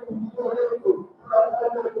 Wewe ndiye wetu.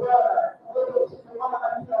 Tunakuomba Bwana, wewe ushikamana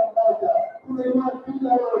na kila mmoja. Tunaimani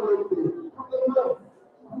kila wewe. Tunaimani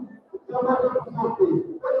kama tukote.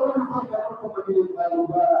 Wewe unataka kwa vile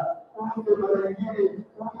Bwana. Mungu mara nyingine,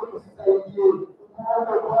 Mungu tusaidie.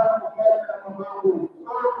 Tunaomba Bwana mkae na Mungu.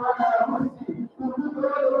 Wewe Bwana harusi. Mungu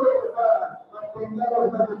wewe Bwana. Matengano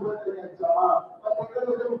za Bwana ya jamaa.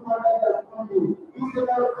 Matengano za Bwana ya kundi. Hizo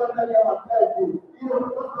na Bwana ya makazi. Hiyo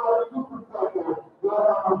kutoka watu kwako.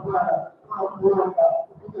 Bwana tunakuomba.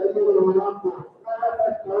 Tujalie roho yako.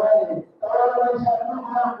 Bwana tawale. Tawala maisha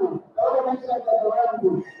yangu. Tawala maisha ya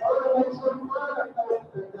wangu. Tawala maisha ya Bwana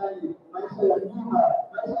tunayotendani. Maisha ya nyumba,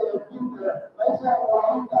 maisha ya fikra, maisha ya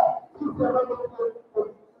kawaida. Sisi ambao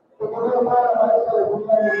tunaona maisha ya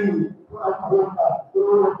dunia hii. Tunakuomba.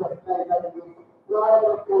 Tunaomba katika jamii.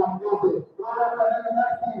 Bwana tuongoze. Bwana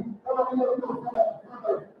nasi kama vile tunasema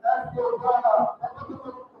nasi Bwana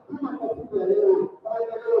tunataka kutukuza leo.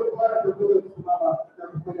 Leo Bwana tuweze kusimama na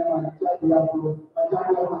kufanya maajabu yako.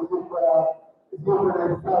 Maajabu yako sio na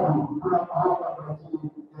hesabu. Tunafahamu kwa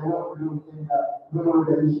chini ya leo uliotenda. Wewe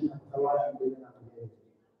unaishi na tawala mbele na mbele.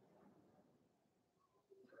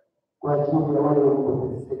 Kwa ajili ya wale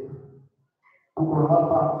walioteseka. Tuko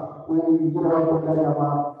hapa wengine wako ndani ya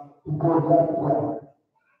mikoa yake.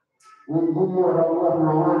 Wengine wanakuwa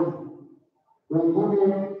mauaji.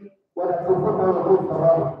 Wengine wanateseka kwa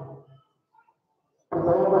sababu.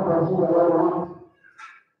 Tutaomba kwa ajili ya wale wote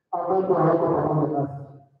ambao hawako pamoja nasi.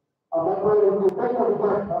 Ambao wengependa kuwa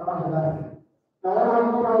pamoja nasi. Na wale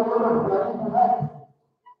wengine wanaona kujaribu haki.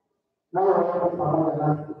 Na wao pamoja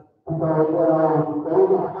nasi. Tutawaombea wao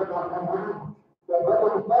karibu kupata wakamilifu. Tunataka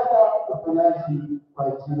kupata uponyaji kwa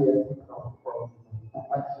ajili ya siku za usoni.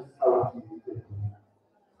 Acha sauti zetu.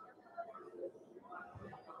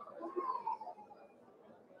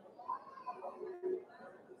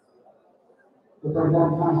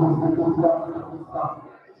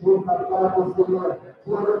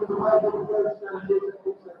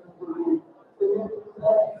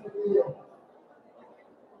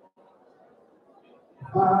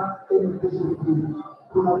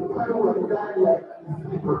 Kuna mfano wa ndani ya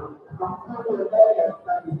mzigo, kuna mfano wa ndani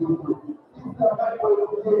ya mzigo. Sisi ambapo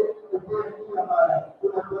kila mara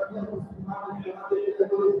tunatuambia kusimama kila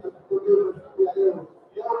leo siku ya leo.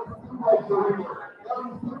 Leo siku ya jioni, leo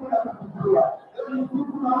siku ya kujua, leo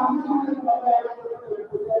siku ya Mungu ambaye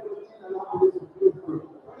anatuletea jina la Yesu Kristo.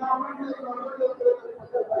 Tunamwomba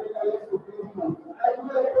kwa jina la Yesu Kristo.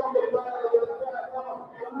 Ajue kwamba Bwana anaonekana kama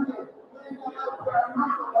mtume, kwa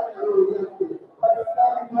mambo ya roho yake.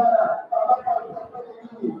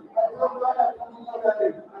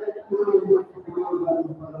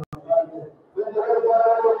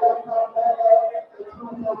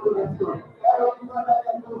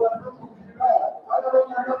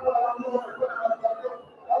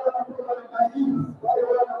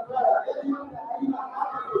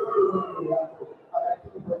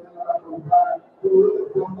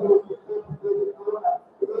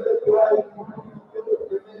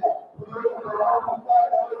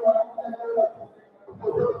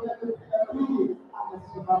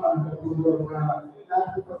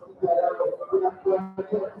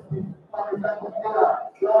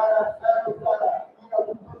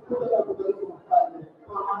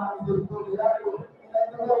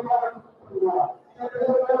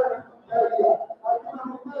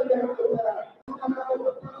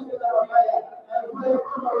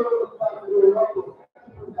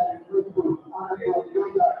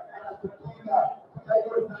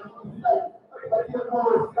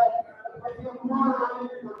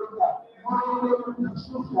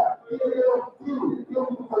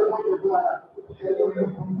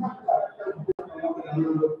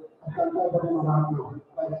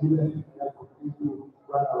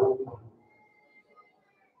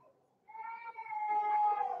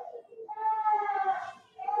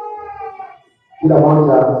 Kila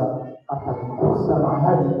mmoja atakusa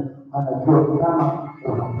mahali anajua kama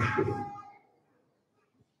kuna mtu.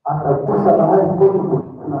 atakusa mahali pote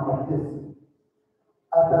kuna mateso.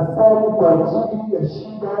 Atasali kwa ajili ya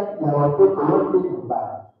shida ya watoto wote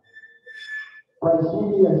nyumbani, kwa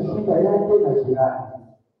ajili ya shida yake na jirani.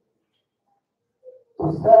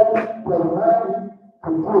 Tusali kwa imani,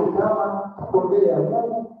 tujue kama tuko mbele ya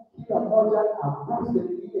Mungu, kila mmoja aguse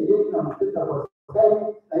ile yeye anamtesa kwa sali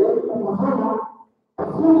na yeye kumzuru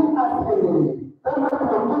kusudi asiendelee. Kama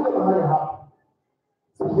tunakuja mahali hapa,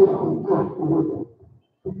 sisi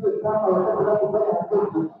tujue kama wanataka kufanya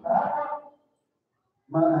hatua hapa,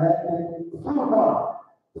 maana yake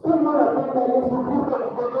sema napenda Yesu Kristo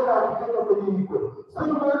kutokea katika kwenye hiko.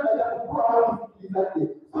 Sema anakuwa au msikilizaji.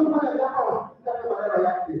 Sema anakuwa msikilizaji maneno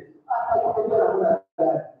yake. Atakupendea namna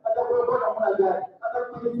gani? Atakuongoza namna gani?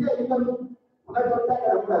 Atakuelezea ile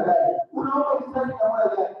unachotaka namna gani? Unaomba msaada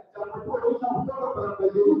namna gani? Utakuwa unamtoa kwa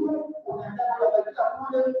majeruhi, unaenda kubakia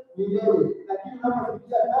kule milele. Lakini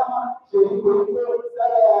unapofikia kama sheria hiyo,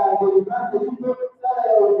 sala ya deliverance hiyo, sala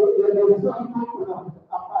ya deliverance hiyo,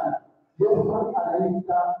 hapana. Yesu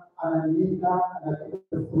ananiita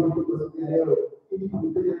anataka kuwepo kwa siku ya leo ili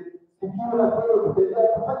tumtende sikio la kweli kutendea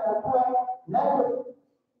kufanya hatua nayo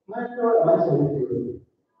mwanzo wa maisha yetu.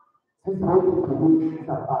 Sisi wote tunaishi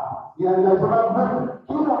hapa. Ni lazima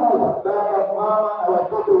kila mmoja, baba, mama na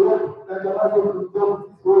watoto wote na jamaa zetu sisi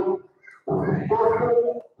wote tusikose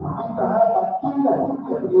kufika hapa kila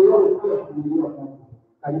siku ya leo kwa kulia Mungu.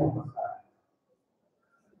 Karibu sana.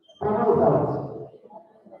 Pamoja.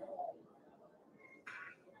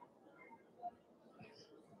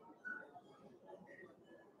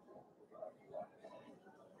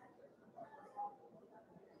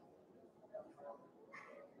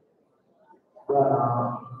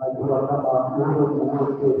 Bwana najua kama Mungu ni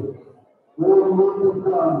wote. Mungu ni wote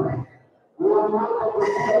kwangu. Mungu ni wote kwa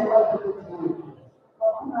kila watu wote.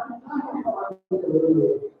 Hakuna mtu kama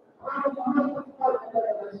wewe. Mungu ni wote kwa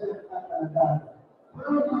kila maisha ya ndani.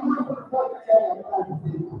 Mungu ni wote kwa kila kazi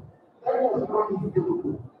zetu. Ndio shukrani zetu.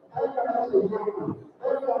 Ndio maisha yetu.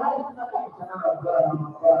 Ndio hali tunakutana na Bwana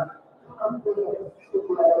Bwana. Tunamtolea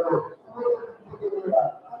shukrani leo.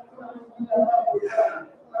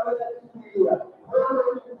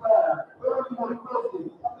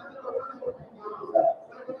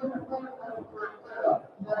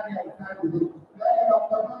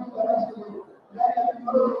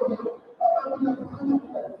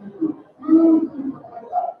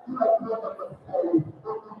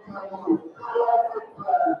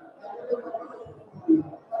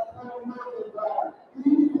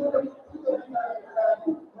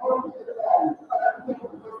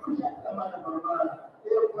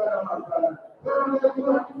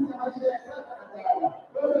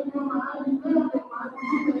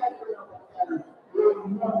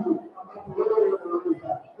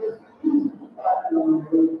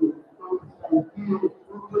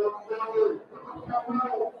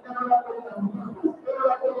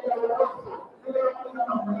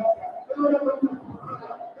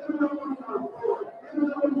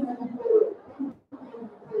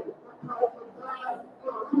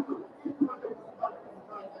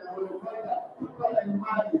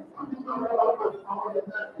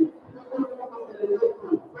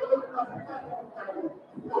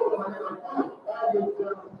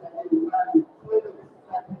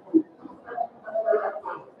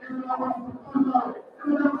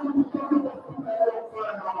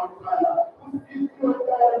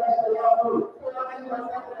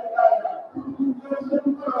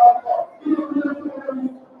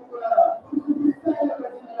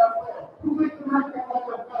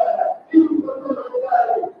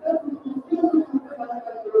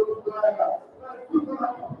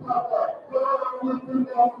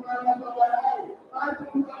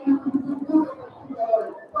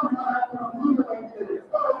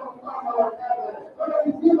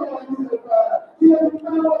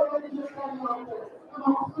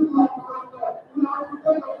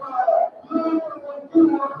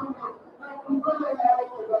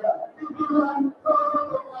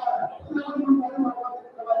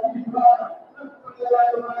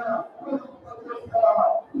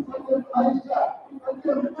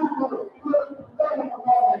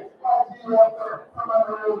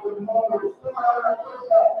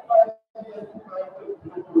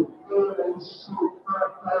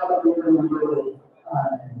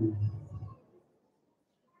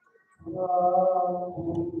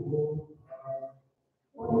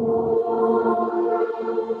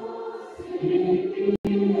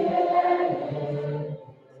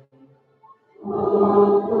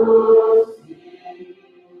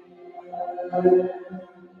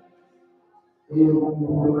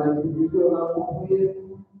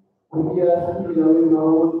 Kulia asili ya wema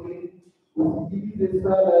wote, usikilize usikie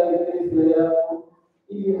sala ya Eklesia yako,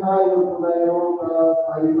 ili hayo tunayoomba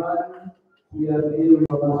kwa imani tuyapewe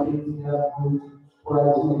kwa mapenzi yako,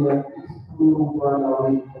 kwa ajili ya Kristo Bwana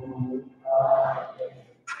wetu.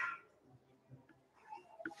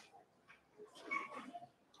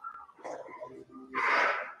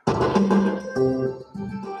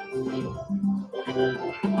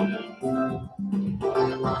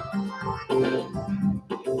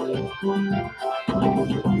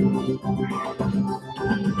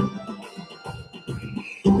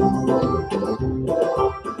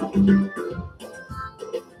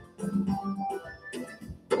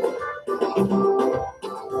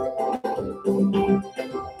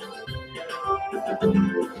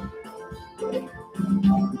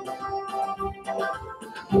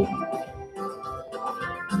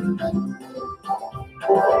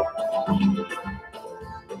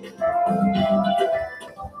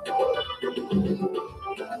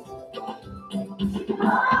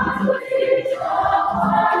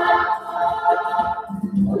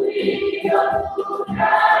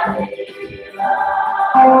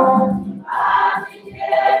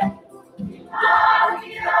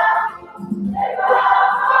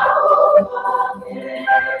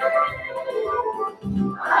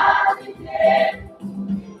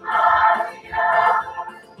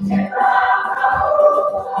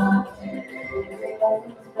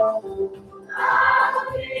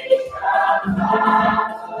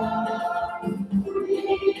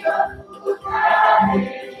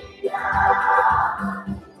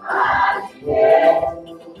 Amen.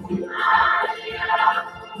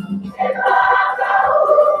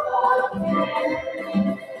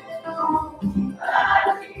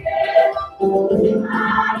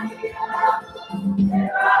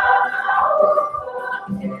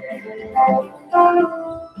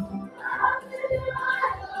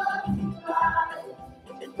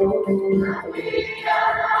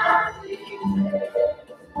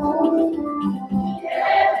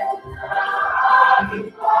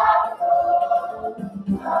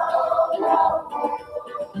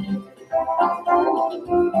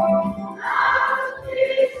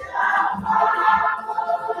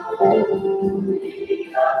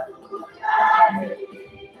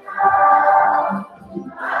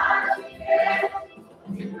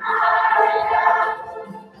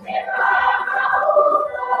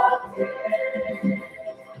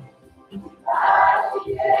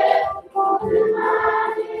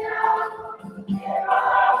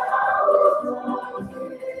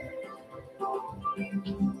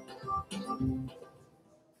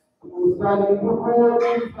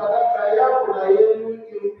 Sadaka yako na yenu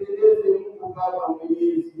impendeze Mungu Baba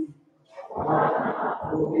Mwenyezi.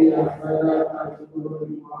 Pokea sadaka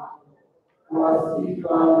mikononi mwako kwa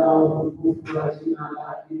sifa na utukufu wa jina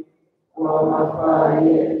lake, kwa mafaa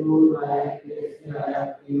yetu na ya Eklesia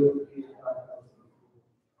yake yote.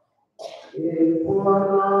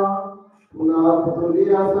 Bwana,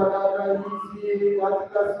 tunakutolea sadaka hizi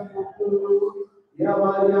katika sikukuu ya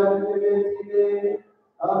Maria Mtakatifu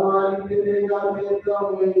Anuarite na Meza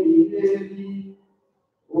mwenyeji,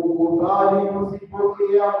 ukubali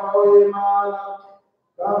kuzipokea kwa wema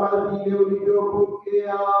kama vile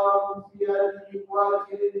ulivyopokea kusiani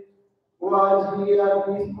kwake kwa ajili ya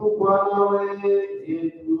Kristo Bwana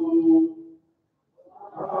wetu.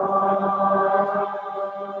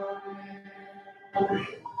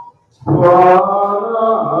 Bwana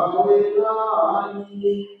awe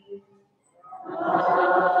nanyi.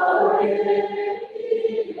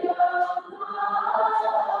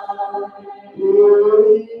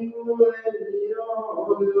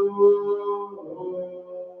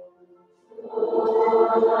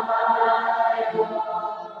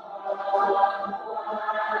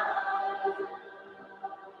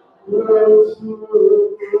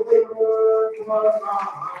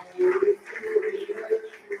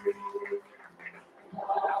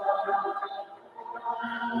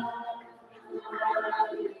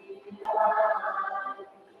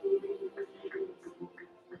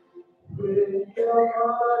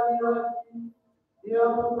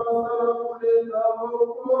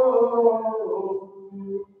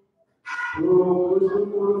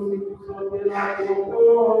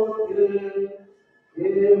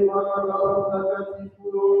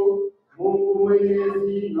 Mungu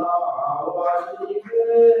Mwenyezi na awabariki.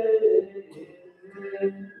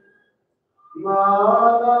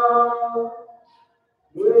 Maana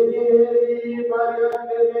mwenye Maria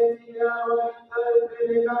Teresia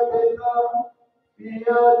walitapeleka pesa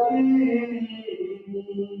pia dini.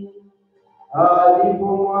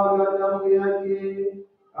 Alipomwaga damu yake,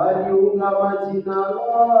 aliungama jina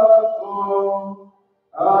lako,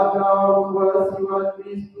 akawa mfuasi wa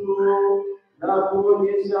Kristo na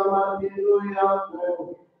kuonyesha matendo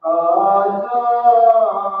yako ajabu.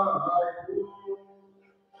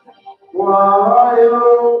 Kwa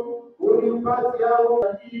hayo ulimpatia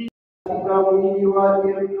katika mwili wake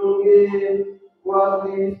mnyonge wa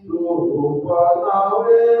Kristo Bwana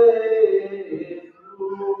wetu,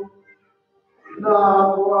 na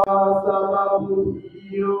kwa sababu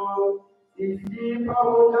hiyo sisi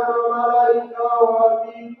pamoja na malaika wa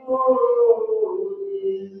mbinguni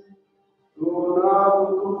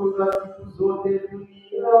tunakutukuza siku zote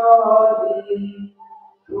duniani,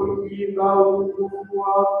 tukiimba utukufu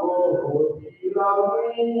wako bila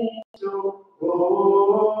mwisho.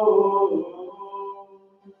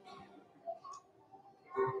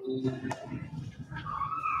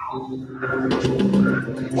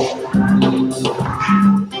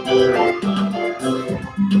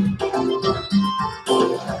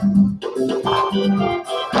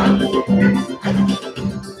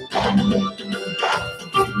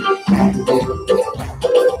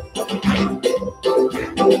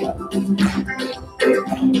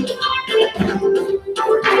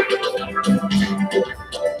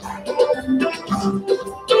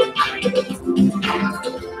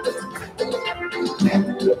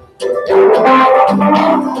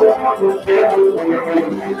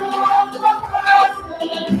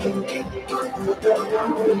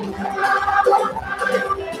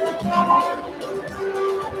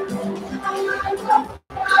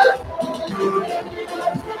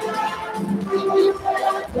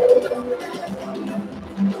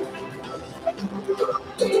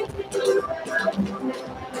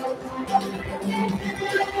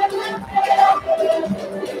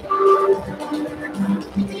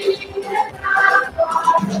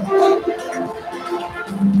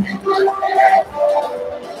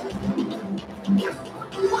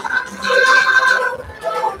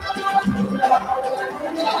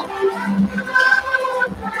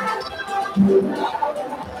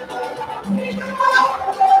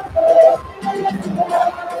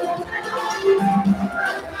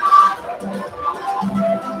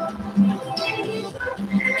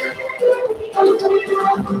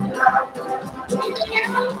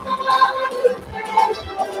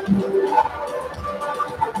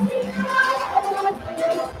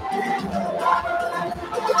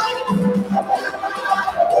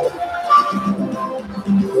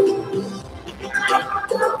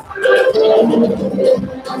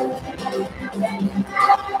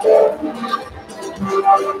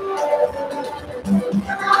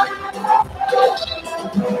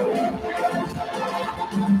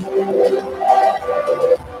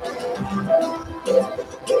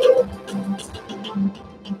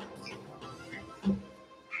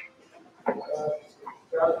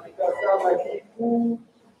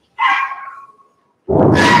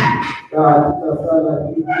 Katika sala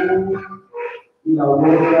hii kila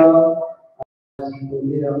mmoja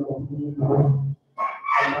anajitolea kwa Mungu,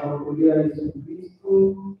 anamtolea Yesu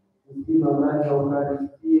Kristo uzima ndani ya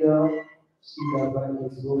Eucharistia, shida zake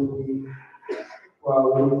zote. Kwa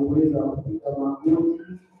wenye kuweza kupiga magoti,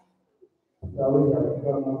 tutaweza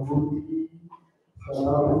kupiga magoti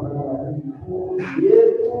sababu sala hii kuu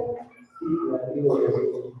yetu siku ya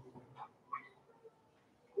leo.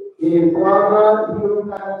 Bwana ndio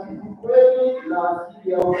mtakatifu kweli na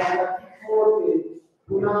asili ya utakatifu wote.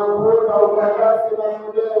 Tunaomba utakase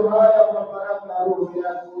matoleo haya kwa baraka ya Roho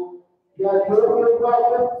yako, yatoke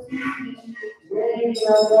kwako sisi mwili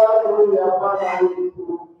na damu ya Bwana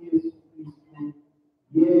wetu Yesu Kristo.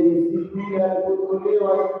 Yeye siku ile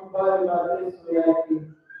alipotolewa kubali mateso yake,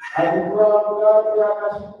 alitoa mkate,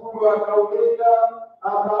 akashukuru, akaumega,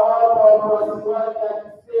 akawapa wafuasi wake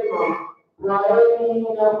akisema, twaeni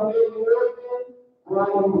na kuleni wote,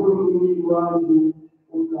 kwani huu ni mwili wangu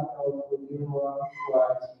utakaotolewa kwa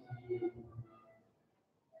ajili yenu.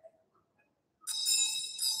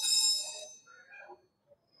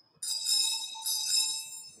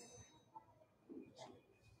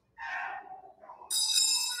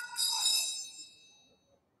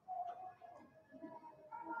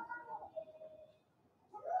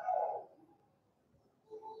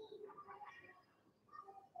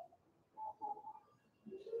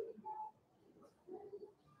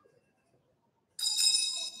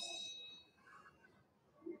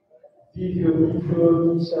 Hivyo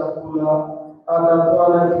hivyo kisha kula,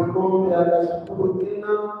 akatwaa na kikombe, akashukuru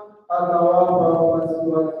tena, akawapa wafuasi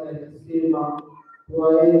wake akisema,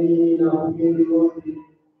 twaeni na kunyweni wote,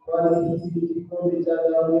 kwani hiki ni kikombe cha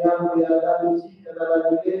damu yangu ya agano jipya na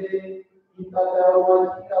la milele,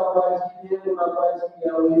 itakayomwagika kwa ajili yenu na kwa ajili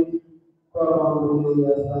ya wengi kwa maondoleo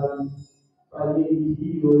ya dhambi. Fanyeni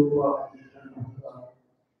hiyo kwa kukumbuka.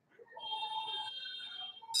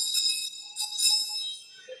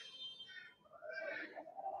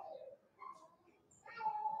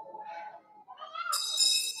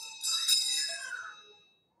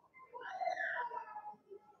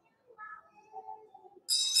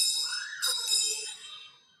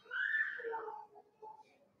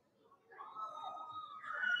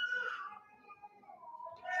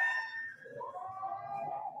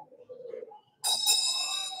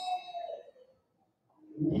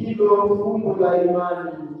 Hilo fungu la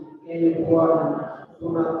imani. Ee Bwana,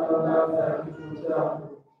 tunatangaza kifo chako,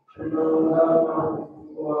 tunaungama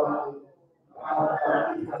ufufuo wako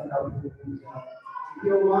hata kitakapokuja.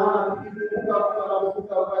 Ndio maana tukikumbuka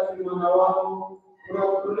kufa wakati mwana wako,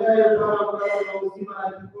 tunakutolea Bwana mkate wa uzima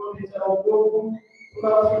na kikombe cha wokovu.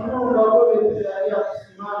 Tunashukuru kwa kuwa umetujalia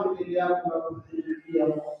kusimama mbele yako na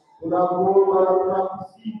kutumikia. Tunakuomba na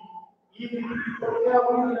tunakusihi ili tukipokea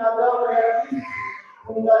mwili na damu ya Kristo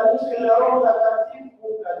tuunganishwe na Roho Mtakatifu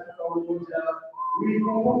katika umoja.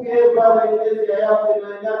 Uikumbuke Bwana Eklesia yako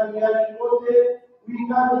inaenea duniani kote,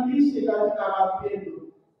 uikamilishe katika mapendo,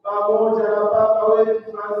 pamoja na Papa wetu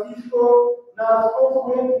Francisco na askofu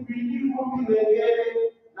wetu Filipo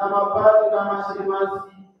Milengele na mapadri na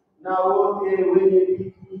mashemasi na wote wenye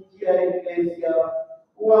kuitumikia Eklesia.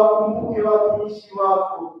 Uwakumbuke watumishi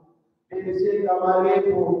wako Peche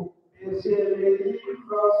Kamareko, Peche Meli,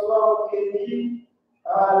 François Kenyi,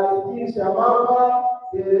 Alexis Shamamba,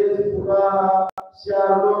 Terese Furaha,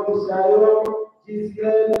 Charlotte Shayo,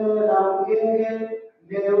 Gisele Lamkenge,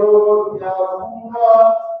 Leo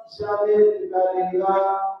Yakumba, Janet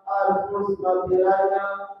Galenga, Alphonse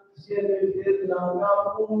Materana, Genevieve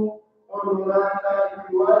Langafu, Honoranda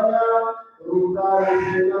Iwanya, Rukari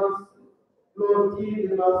Venance,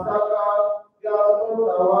 Clotilde Masaka, Gaston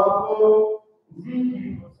Tawapo,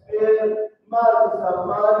 Ziki Prosper, Marc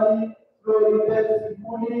Safari, Floribert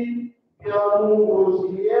Sikuli, Biamungo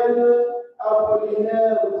Julienne,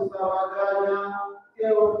 Apollinaire Rusavaganya,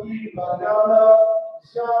 Théophile Baganda,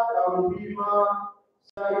 Jacques Ambima,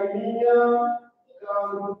 Saïmia,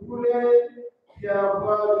 Kamupule, Pierre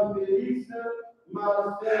Félix,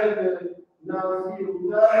 Marcel Nancy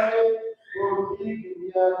Udare, Kofi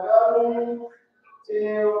Diagamu,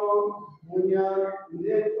 Théo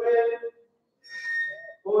Munyandekwe,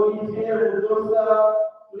 Olivier Mudosa,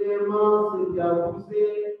 Clémence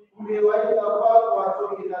Diabuse, umewaita kwako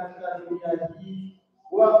watoke katika dunia hii.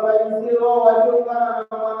 Wafarisayo wao waliungana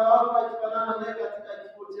na mwana wako akifanana naye katika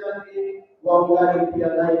kifo chake, waungane pia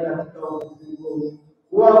naye katika ufufuko.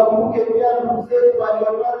 Wakumbuke pia ndugu zetu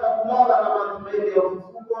waliopata kulala na matumaini ya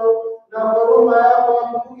ufufuko, na kwa huruma yako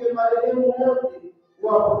wakumbuke marehemu wote,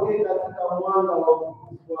 wapokee katika mwanga wa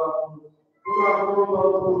ufufuko wako. Tunakuomba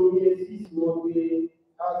utuhurumie sisi wote,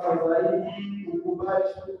 hasa zaidi ukubali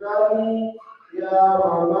shukrani ya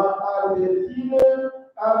Mama Albertine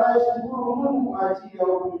anashukuru Mungu ajili ya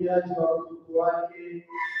uponyaji wa watoto wake,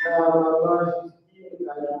 na Mama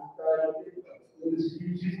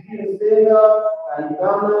Justine Senga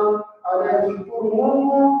Aitana anashukuru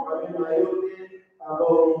Mungu kwa mema yote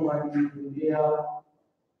ambayo Mungu alitutendea,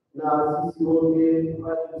 na sisi wote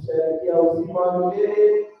tunasherehekea uzima wa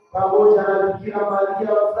milele pamoja na Bikira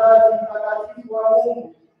Maria mzazi mtakatifu wa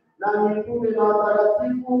Mungu na mitume na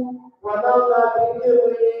watakatifu wanaoza pekee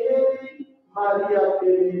wenye heri Maria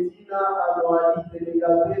Clementina, Anuarite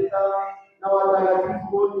Legapeta na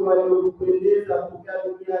watakatifu wote waliotupendeza kuja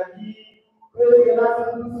dunia hii. Tuweze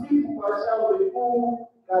nasi kusifu kwa shangwe kuu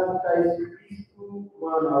katika Yesu Kristo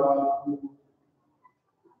mwana wako.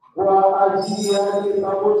 Kwa ajili yake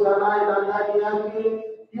pamoja naye na ndani yake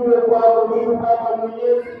iwe kwako Mungu Baba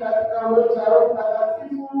Mwenyezi katika umoja wa Roho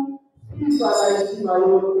Mtakatifu, sifa na heshima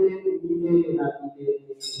yote milele na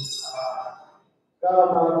milele.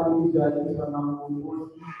 Kama tulivyoagizwa na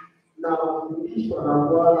Mkombozi na kufundishwa na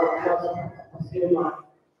Bwana kwa kusema,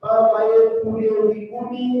 Baba yetu uliye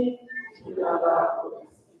mbinguni, jina lako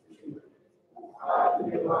lisifiwe,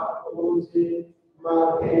 ufalme wako uje,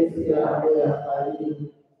 mapenzi yako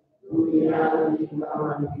yafanyike duniani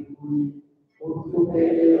kama mbinguni. Utupe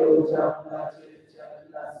leo chakula chetu cha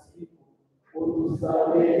kila siku,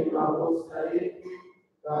 utusamehe makosa yetu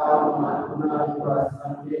kama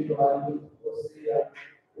tunavyowasamehe waliotukosea,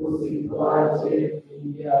 usituache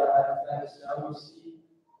kuingia katika shawishi,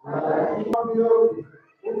 lakini yote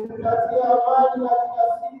utupatie amani katika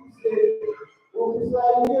siku zetu,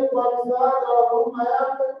 utusaidie kwa msaada wa huruma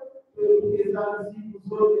yako, tuepukane siku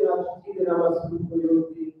zote na tukile na masumbuko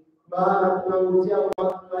yote, maana tunangojea kwa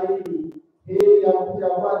tumaini heri ya kuja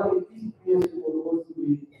kwake Kristo Yesu Mwokozi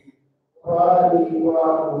wetu. Kwani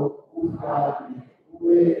wako ufalme,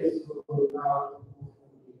 uwezo na utukufu.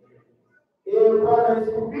 Ee Bwana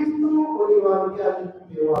Yesu Kristo, uliwaambia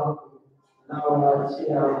mitume wako, na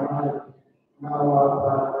waachia amani na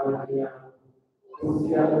wapa amani yako.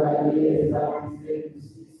 Usiangalie dhambi zetu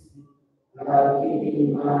sisi, lakini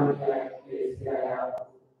imani ya Eklesia yako.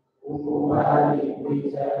 Ukubali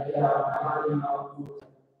kuijalia amani na umoja,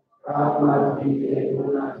 kama vile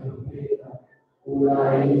unavyopenda,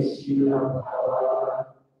 unaishi na kutawala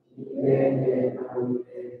milele na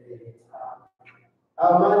milele.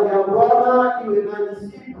 Amani ya Bwana iwe nanyi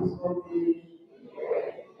siku zote.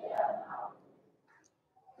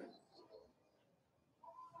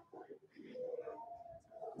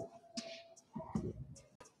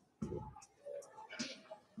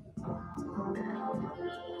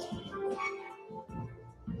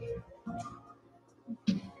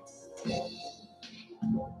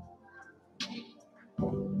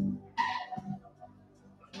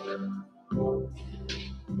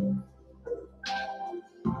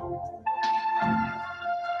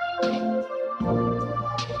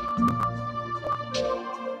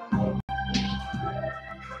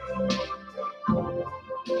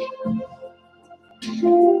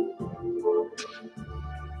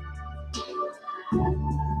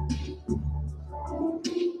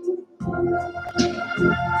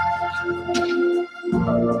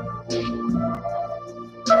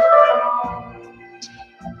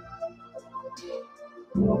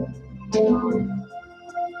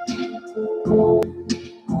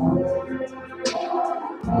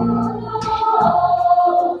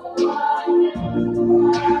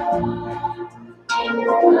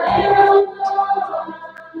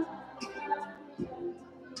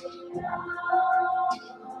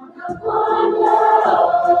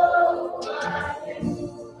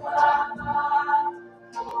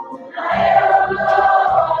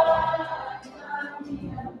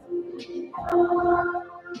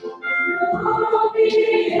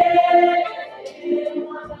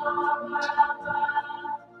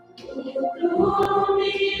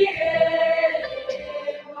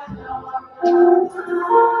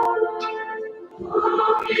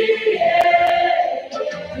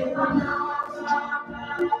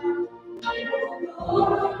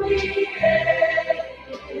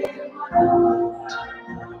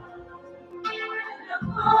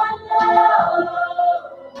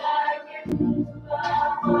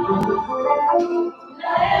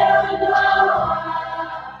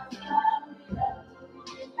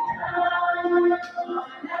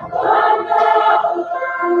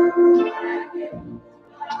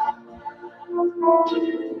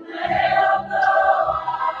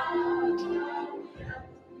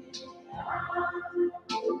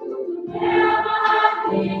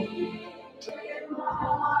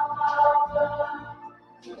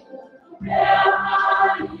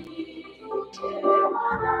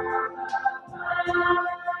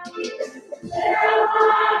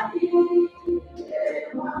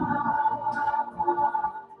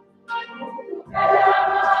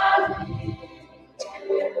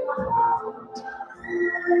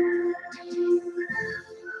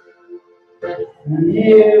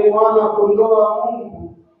 Ndiye mwana kondoo wa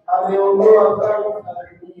Mungu, ameondoa dhambi za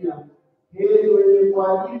dunia. Heri wenye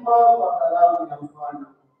kuandikwa kwa kalamu ya mfano.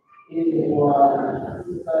 Ee Bwana,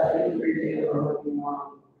 ustahili rohoni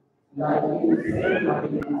mwangu, lakini sema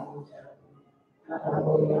ninakuja na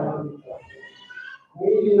roho yangu.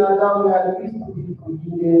 Mwili na damu ya Kristo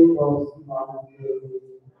vikujie kwa uzima wa milele.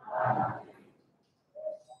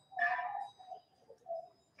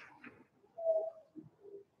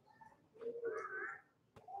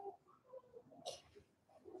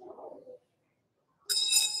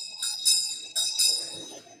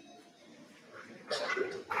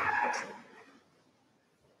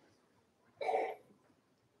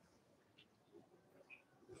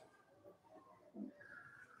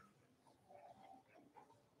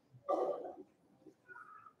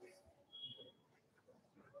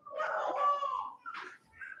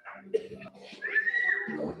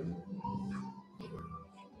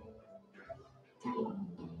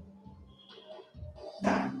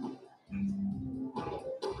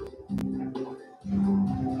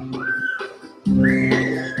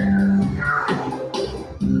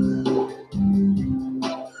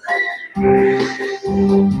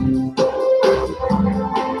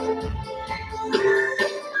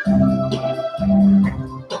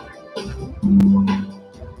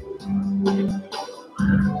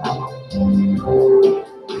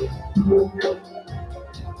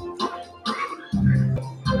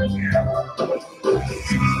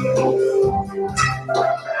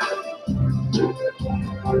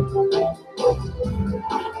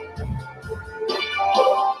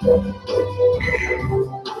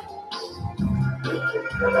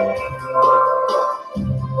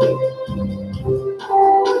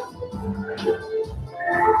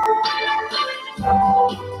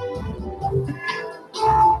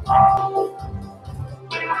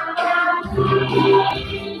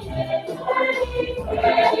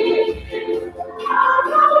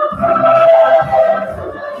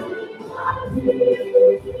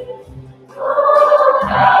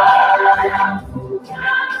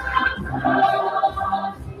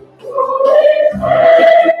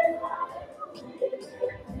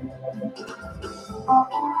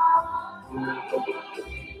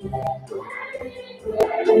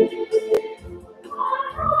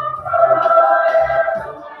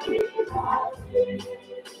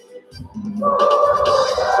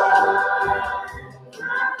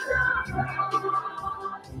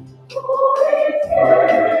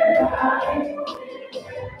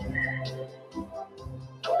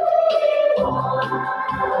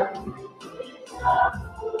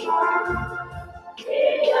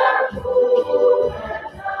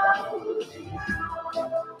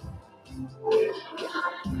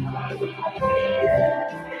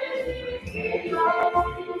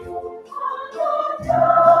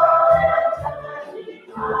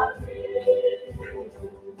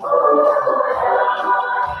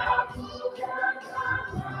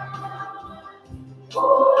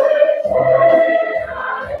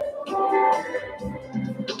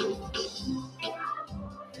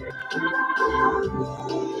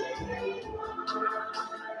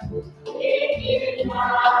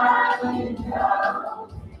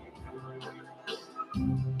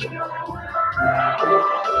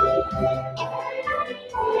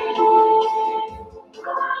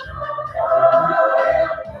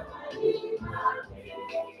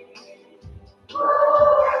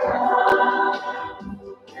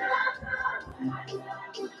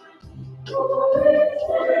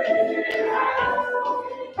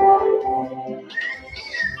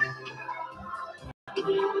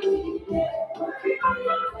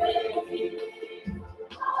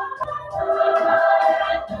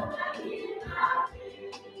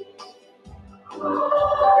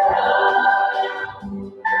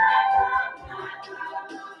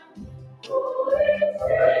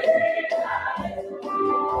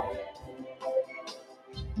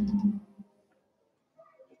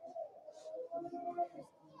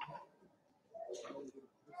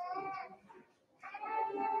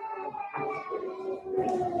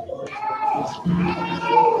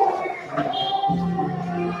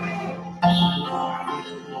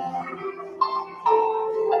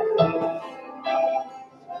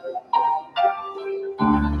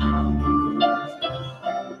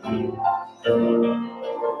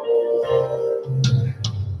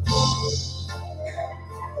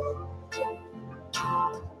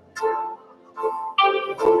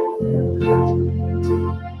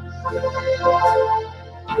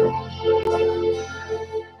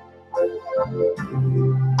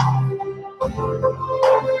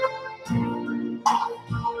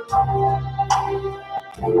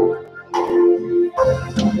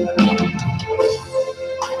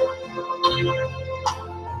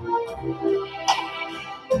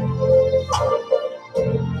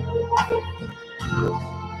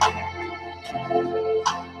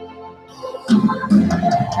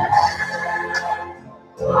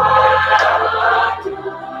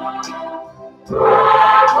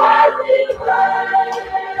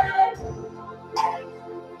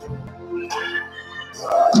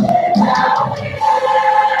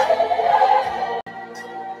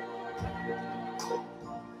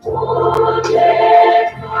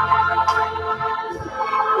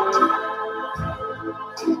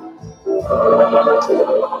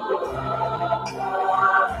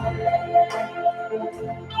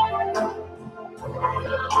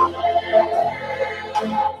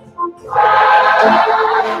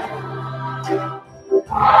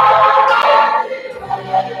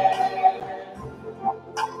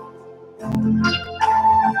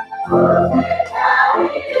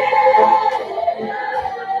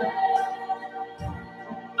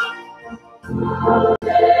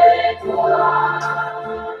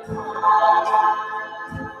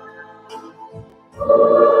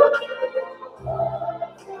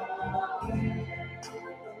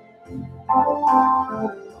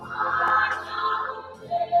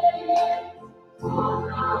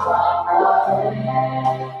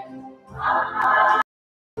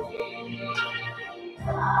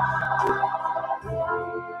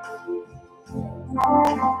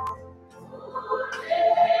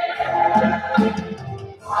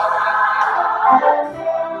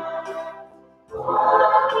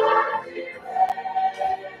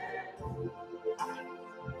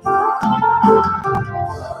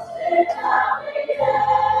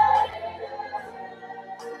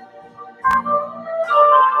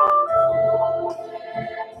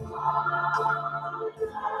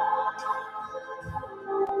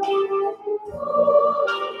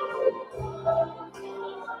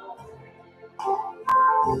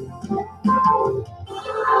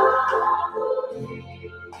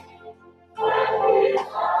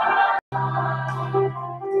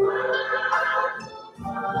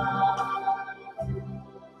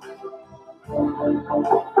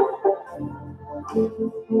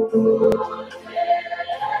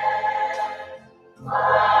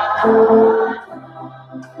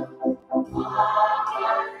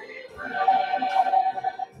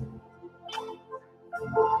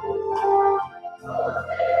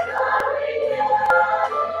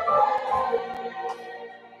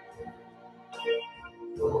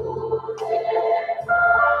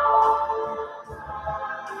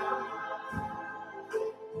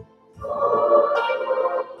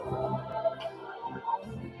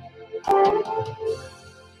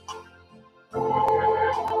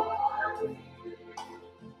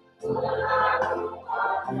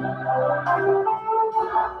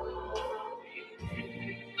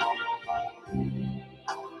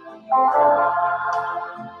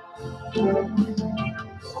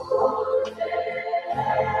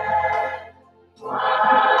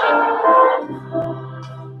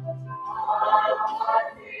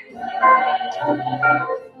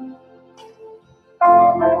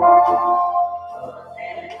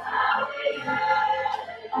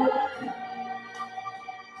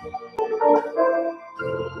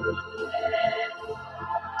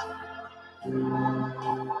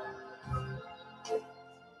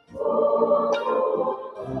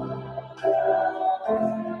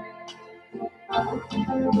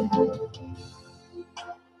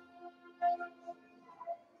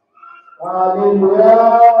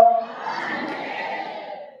 Haleluya.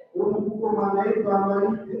 Unakuwa malaika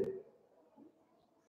Anuarite.